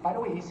said, by the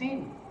way, he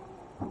sinned.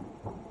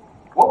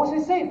 What was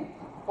his sin?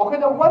 Okay,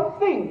 that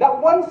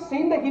one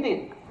sin that he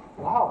did.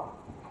 Wow.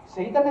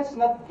 Satan is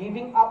not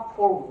giving up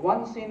for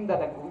one sin that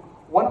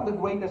one of the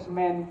greatest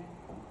men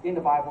in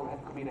the Bible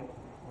had committed.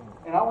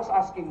 And I was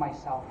asking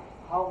myself,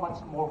 how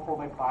much more for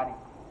my body?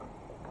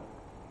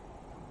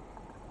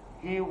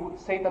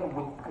 Satan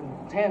will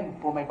contend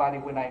for my body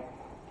when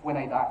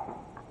I die.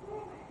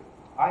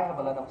 I have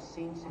a lot of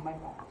sins in my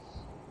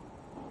past.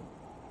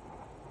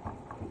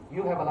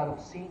 You have a lot of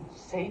sins.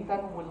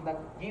 Satan will not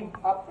give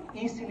up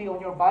easily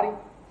on your body.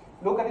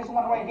 Look at this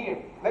one right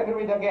here. Let me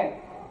read again.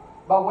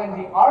 But when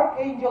the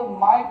archangel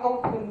Michael,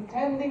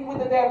 contending with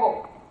the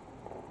devil,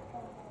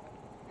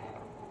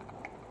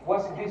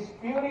 was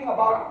disputing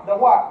about the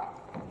what?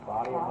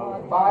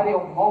 Body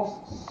of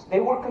Moses. They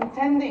were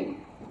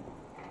contending.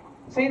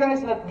 Satan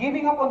is not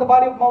giving up on the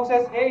body of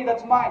Moses. Hey,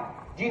 that's mine.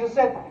 Jesus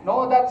said,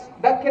 no,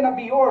 that cannot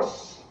be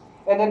yours.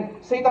 And then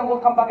Satan will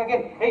come back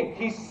again. Hey,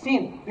 he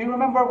sinned. Do you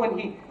remember when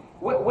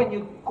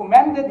you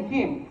commanded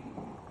him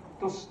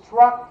to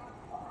strike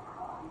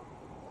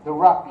the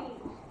rock?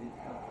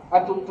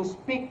 To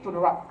speak to the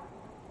rock.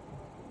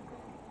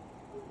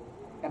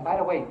 And by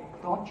the way,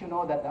 don't you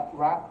know that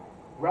rock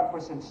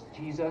represents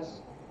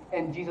Jesus?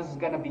 And Jesus is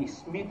going to be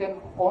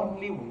smitten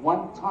only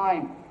one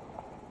time.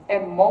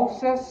 And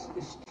Moses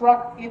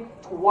struck it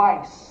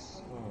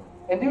twice.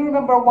 And do you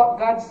remember what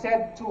God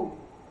said to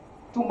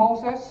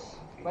Moses?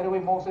 By the way,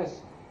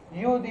 Moses,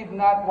 you did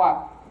not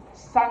what?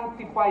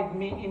 Sanctified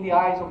me in the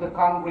eyes of the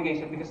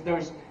congregation, because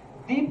there's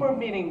deeper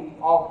meaning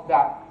of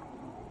that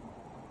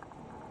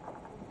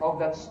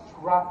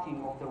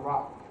striking of the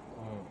rock.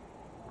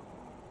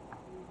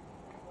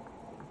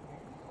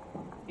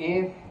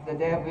 If the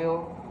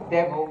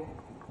devil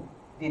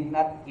did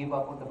not give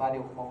up on the body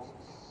of Moses,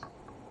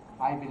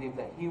 I believe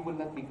that he will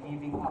not be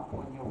giving up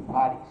on your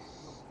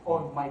bodies,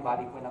 on my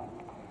body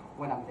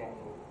when I'm dead.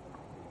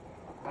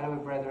 By the way,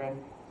 brethren,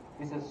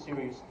 this is a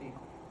serious thing.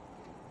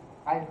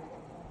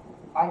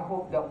 I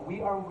hope that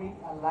we are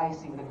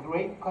realizing the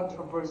great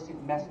controversy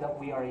mess that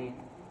we are in.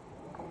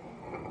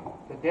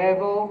 The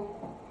devil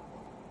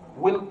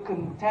will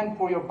contend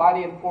for your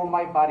body and for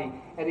my body,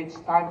 and it's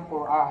time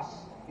for us,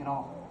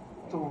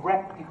 to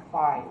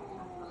rectify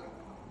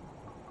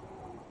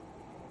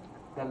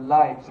the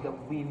lives that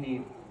we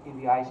live in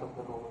the eyes of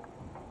the Lord.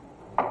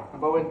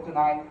 But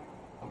tonight,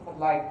 I'd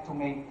like to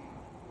make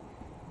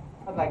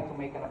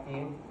an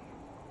appeal.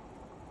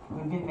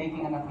 We've been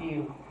making an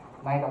appeal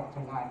night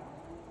after night.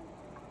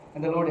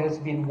 And the Lord has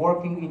been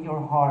working in your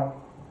heart.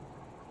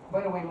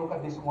 By the way, look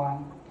at this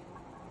one.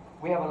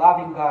 We have a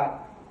loving God.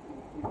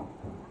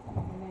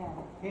 Amen.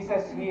 He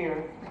says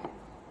here,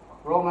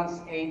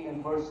 Romans 8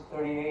 and verse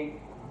 38,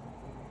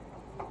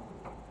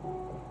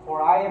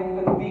 "For I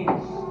am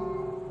convinced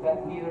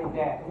that neither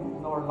death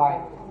nor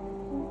life,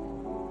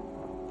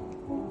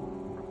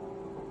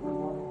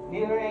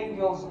 neither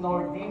angels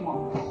nor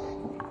demons,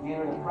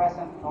 neither the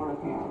present nor the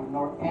future,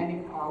 nor any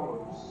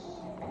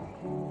powers,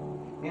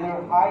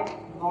 neither height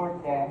nor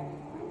depth,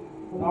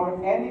 nor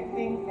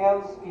anything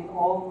else in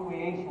all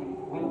creation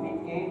will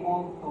be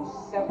able to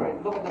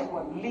separate." Look at this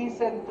one.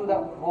 Listen to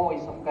that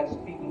voice of God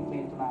speaking to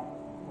you tonight.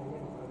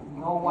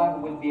 No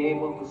one will be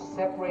able to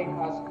separate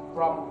us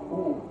from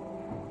who?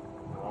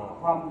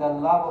 From the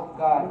love of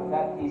God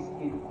that is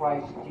in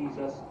Christ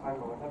Jesus our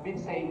Lord. I've been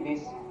saying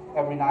this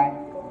every night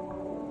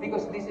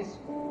because this is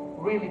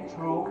really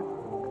true,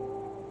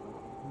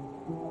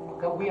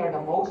 that we are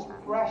the most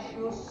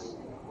precious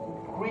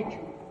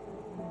creature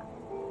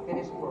in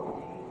this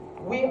world.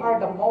 We are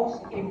the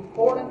most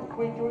important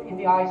creature in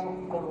the eyes of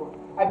the Lord.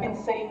 I've been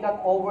saying that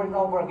over and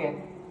over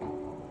again.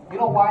 You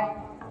know why?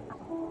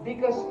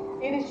 Because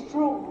it is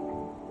true.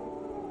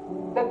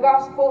 The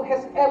gospel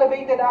has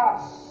elevated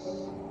us.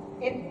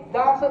 It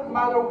doesn't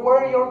matter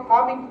where you're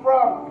coming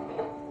from.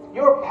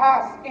 Your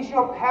past is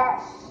your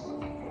past.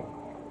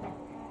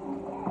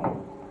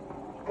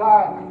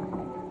 God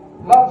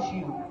loves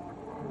you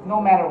no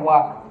matter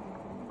what.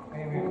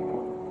 Amen.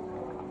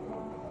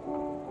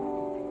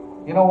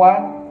 You know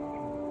what?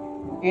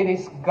 It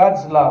is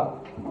God's love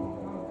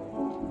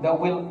that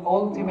will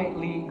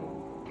ultimately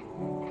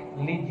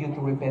lead you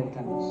to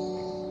repentance.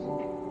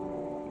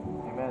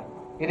 Amen.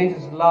 It is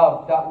His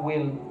love that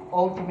will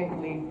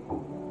ultimately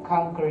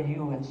conquer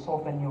you and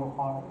soften your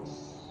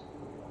hearts.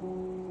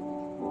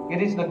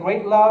 It is the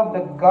great love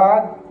of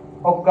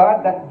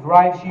God that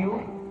drives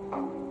you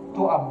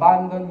to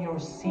abandon your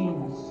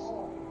sins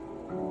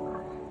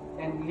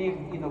and live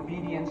in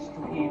obedience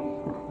to Him.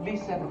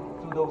 Listen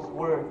to those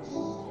words.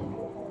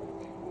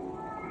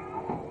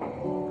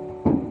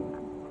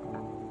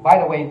 By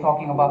the way,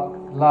 talking about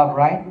love,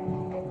 right?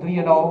 Do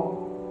you know,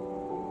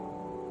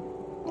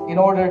 in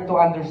order to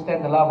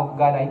understand the love of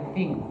God, I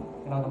think,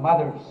 the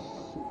mothers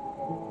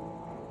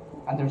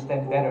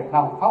understand better.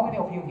 Now, how many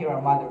of you here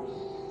are mothers?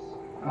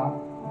 No?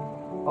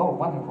 Oh,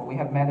 wonderful. We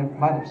have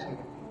mothers here.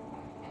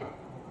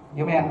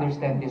 You may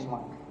understand this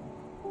one.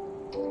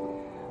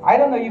 I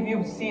don't know if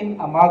you've seen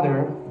a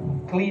mother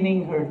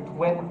cleaning her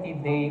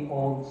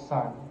 20-day-old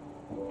son.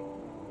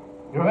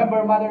 You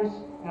remember mothers?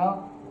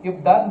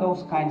 You've done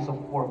those kinds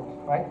of work,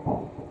 right?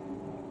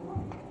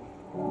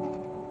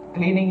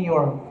 Cleaning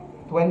your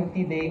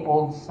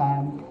 20-day-old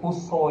son who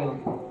soiled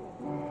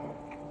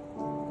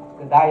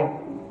the diaper.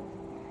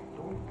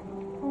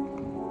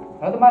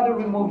 Now the mother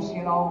removes,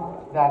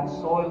 that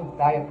soiled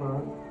diaper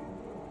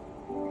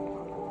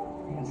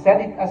and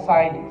set it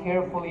aside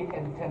carefully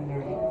and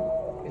tenderly.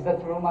 Is that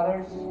true,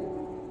 mothers?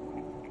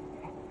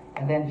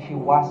 And then she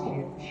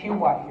washes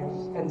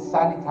and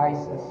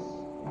sanitizes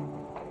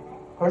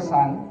her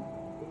son.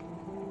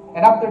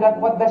 And after that,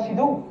 what does she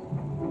do?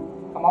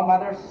 Come on,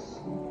 mothers.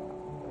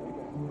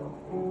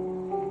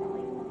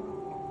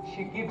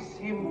 She gives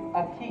him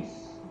a kiss.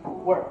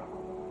 Where?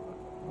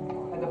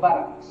 At the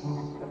buttocks.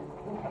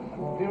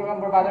 Do you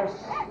remember, mothers?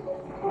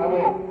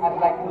 I'd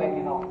like to let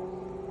you know.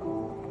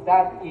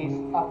 That is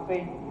a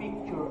faint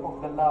picture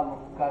of the love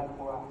of God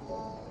for us.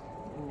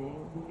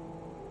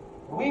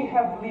 We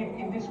have lived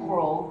in this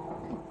world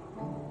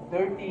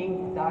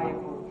dirtying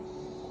diapers.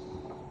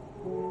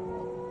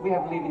 We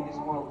have lived in this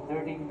world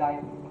dirtying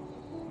diapers,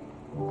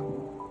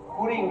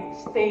 putting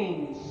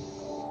stains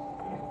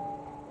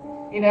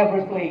in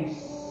every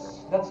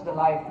place. That's the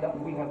life that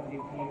we have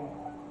lived here.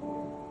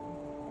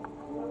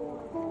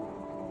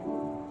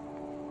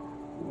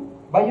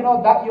 But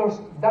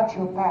that's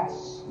your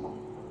past.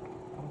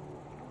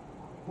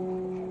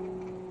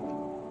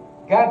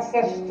 God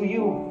says to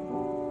you,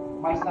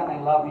 my son, I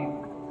love you.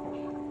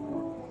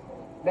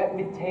 Let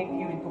me take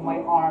you into my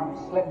arms.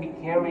 Let me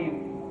carry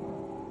you.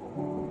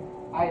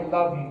 I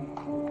love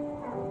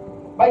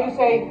you. But you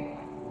say,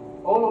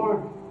 oh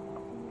Lord,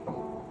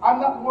 I'm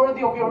not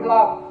worthy of your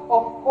love.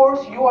 Of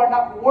course you are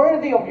not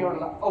worthy of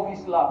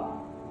His love.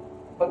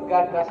 But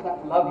God does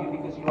not love you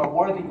because you are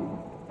worthy.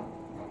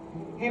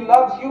 He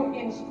loves you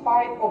in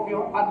spite of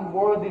your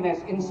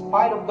unworthiness, in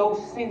spite of those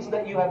sins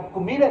that you have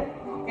committed,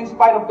 in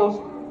spite of those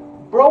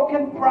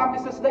broken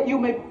promises that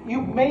you've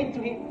made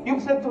to Him.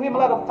 You've said to Him a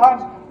lot of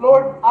times,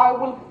 Lord, I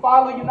will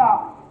follow you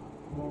now.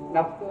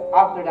 Now,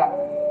 after that,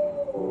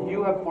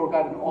 you have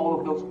forgotten all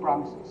of those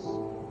promises.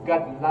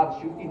 God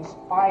loves you in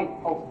spite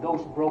of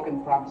those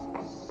broken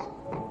promises.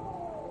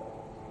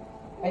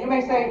 And you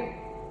may say,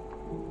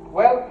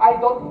 Well, I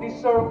don't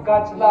deserve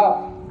God's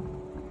love.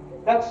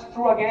 That's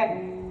true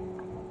again.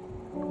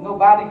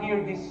 Nobody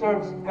here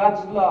deserves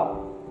God's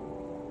love.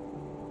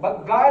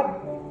 But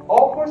God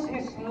offers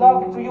His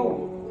love to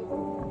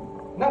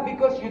you. Not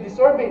because you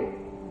deserve it.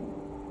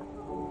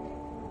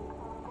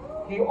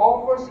 He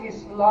offers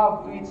His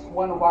love to each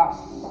one of us.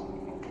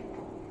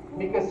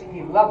 Because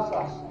He loves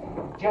us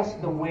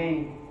just the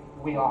way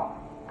we are.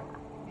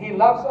 He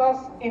loves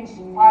us in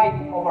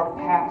spite of our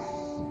past,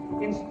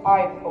 in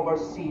spite of our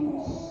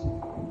sins.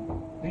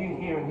 Do you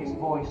hear His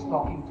voice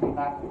talking to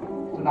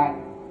you tonight?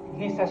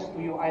 He says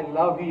to you, I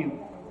love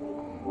you.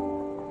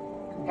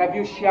 Have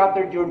you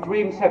shattered your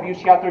dreams? Have you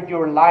shattered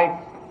your life?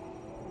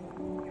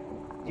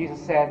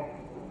 Jesus said,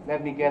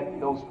 let me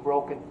get those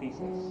broken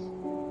pieces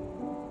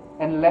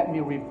and let me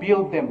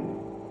rebuild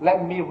them.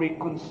 Let me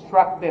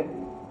reconstruct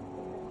them.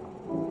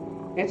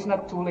 It's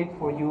not too late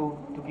for you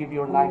to give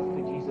your life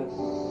to Jesus.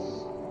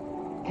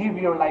 Give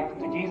your life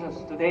to Jesus.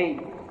 Today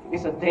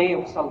is a day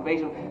of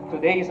salvation.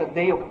 Today is a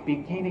day of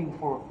beginning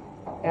for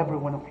every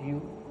one of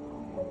you.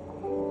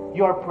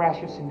 You are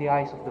precious in the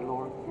eyes of the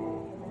Lord.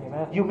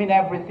 Amen. You mean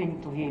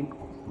everything to Him.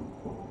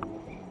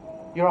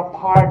 You're a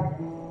part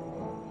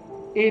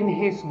in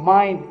His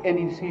mind and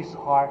in His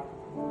heart.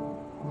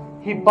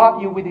 He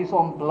bought you with His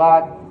own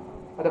blood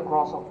at the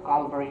cross of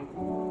Calvary.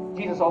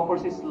 Jesus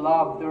offers His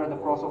love there at the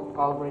cross of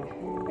Calvary.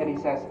 And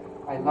He says,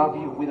 I love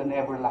you with an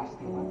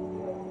everlasting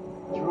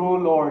love. True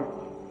Lord.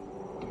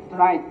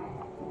 Tonight,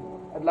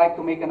 I'd like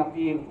to make an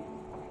appeal.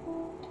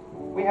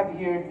 We have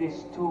here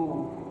these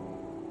two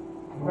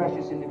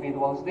precious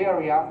individuals. They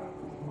are young,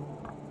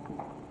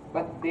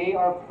 but they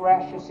are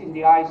precious in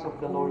the eyes of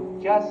the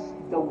Lord, just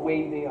the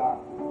way they are.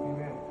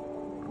 Amen.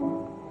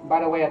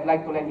 By the way, I'd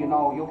like to let you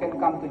know, you can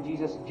come to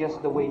Jesus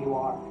just the way you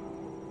are.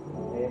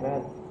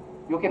 Amen.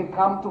 You can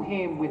come to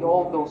Him with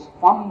all those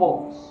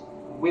fumbles,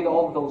 with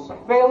all those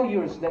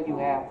failures that you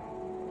have,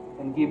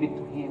 and give it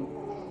to Him.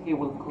 He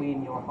will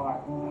clean your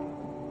heart.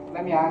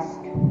 Let me ask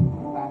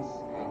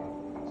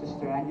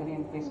Sister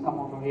Angeline, please come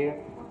over here.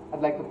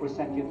 I'd like to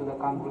present you to the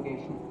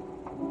congregation.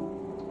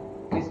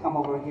 Please come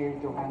over here,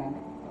 Johanan.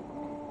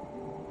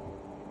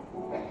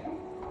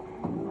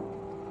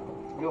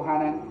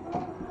 Johanan,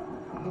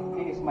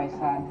 he is my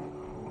son.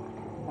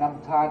 And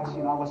I'm touched.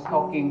 I was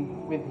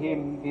talking with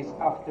him this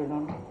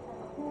afternoon.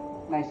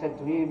 And I said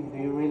to him, do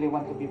you really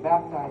want to be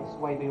baptized?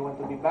 Why do you want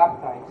to be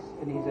baptized?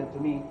 And he said to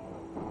me,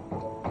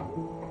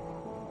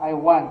 I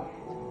want.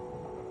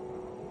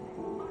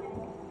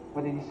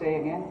 What did he say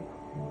again?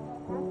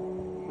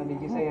 What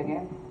did you say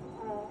again?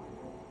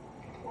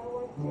 I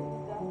want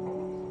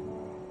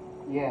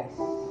to Yes.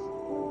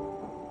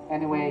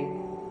 Anyway,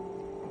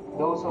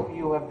 those of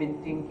you who have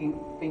been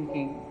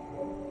thinking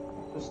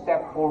to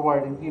step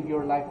forward and give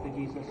your life to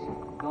Jesus,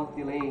 don't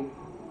delay.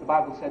 The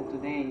Bible said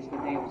today is the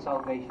day of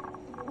salvation.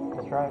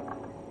 That's right.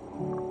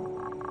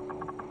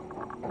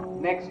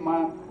 Next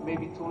month may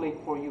be too late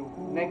for you.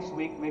 Next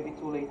week may be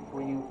too late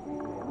for you.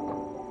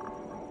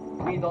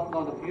 We don't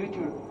know the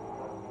future.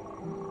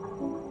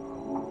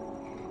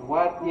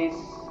 What is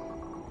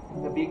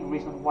the big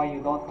reason why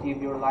you don't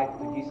give your life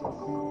to Jesus?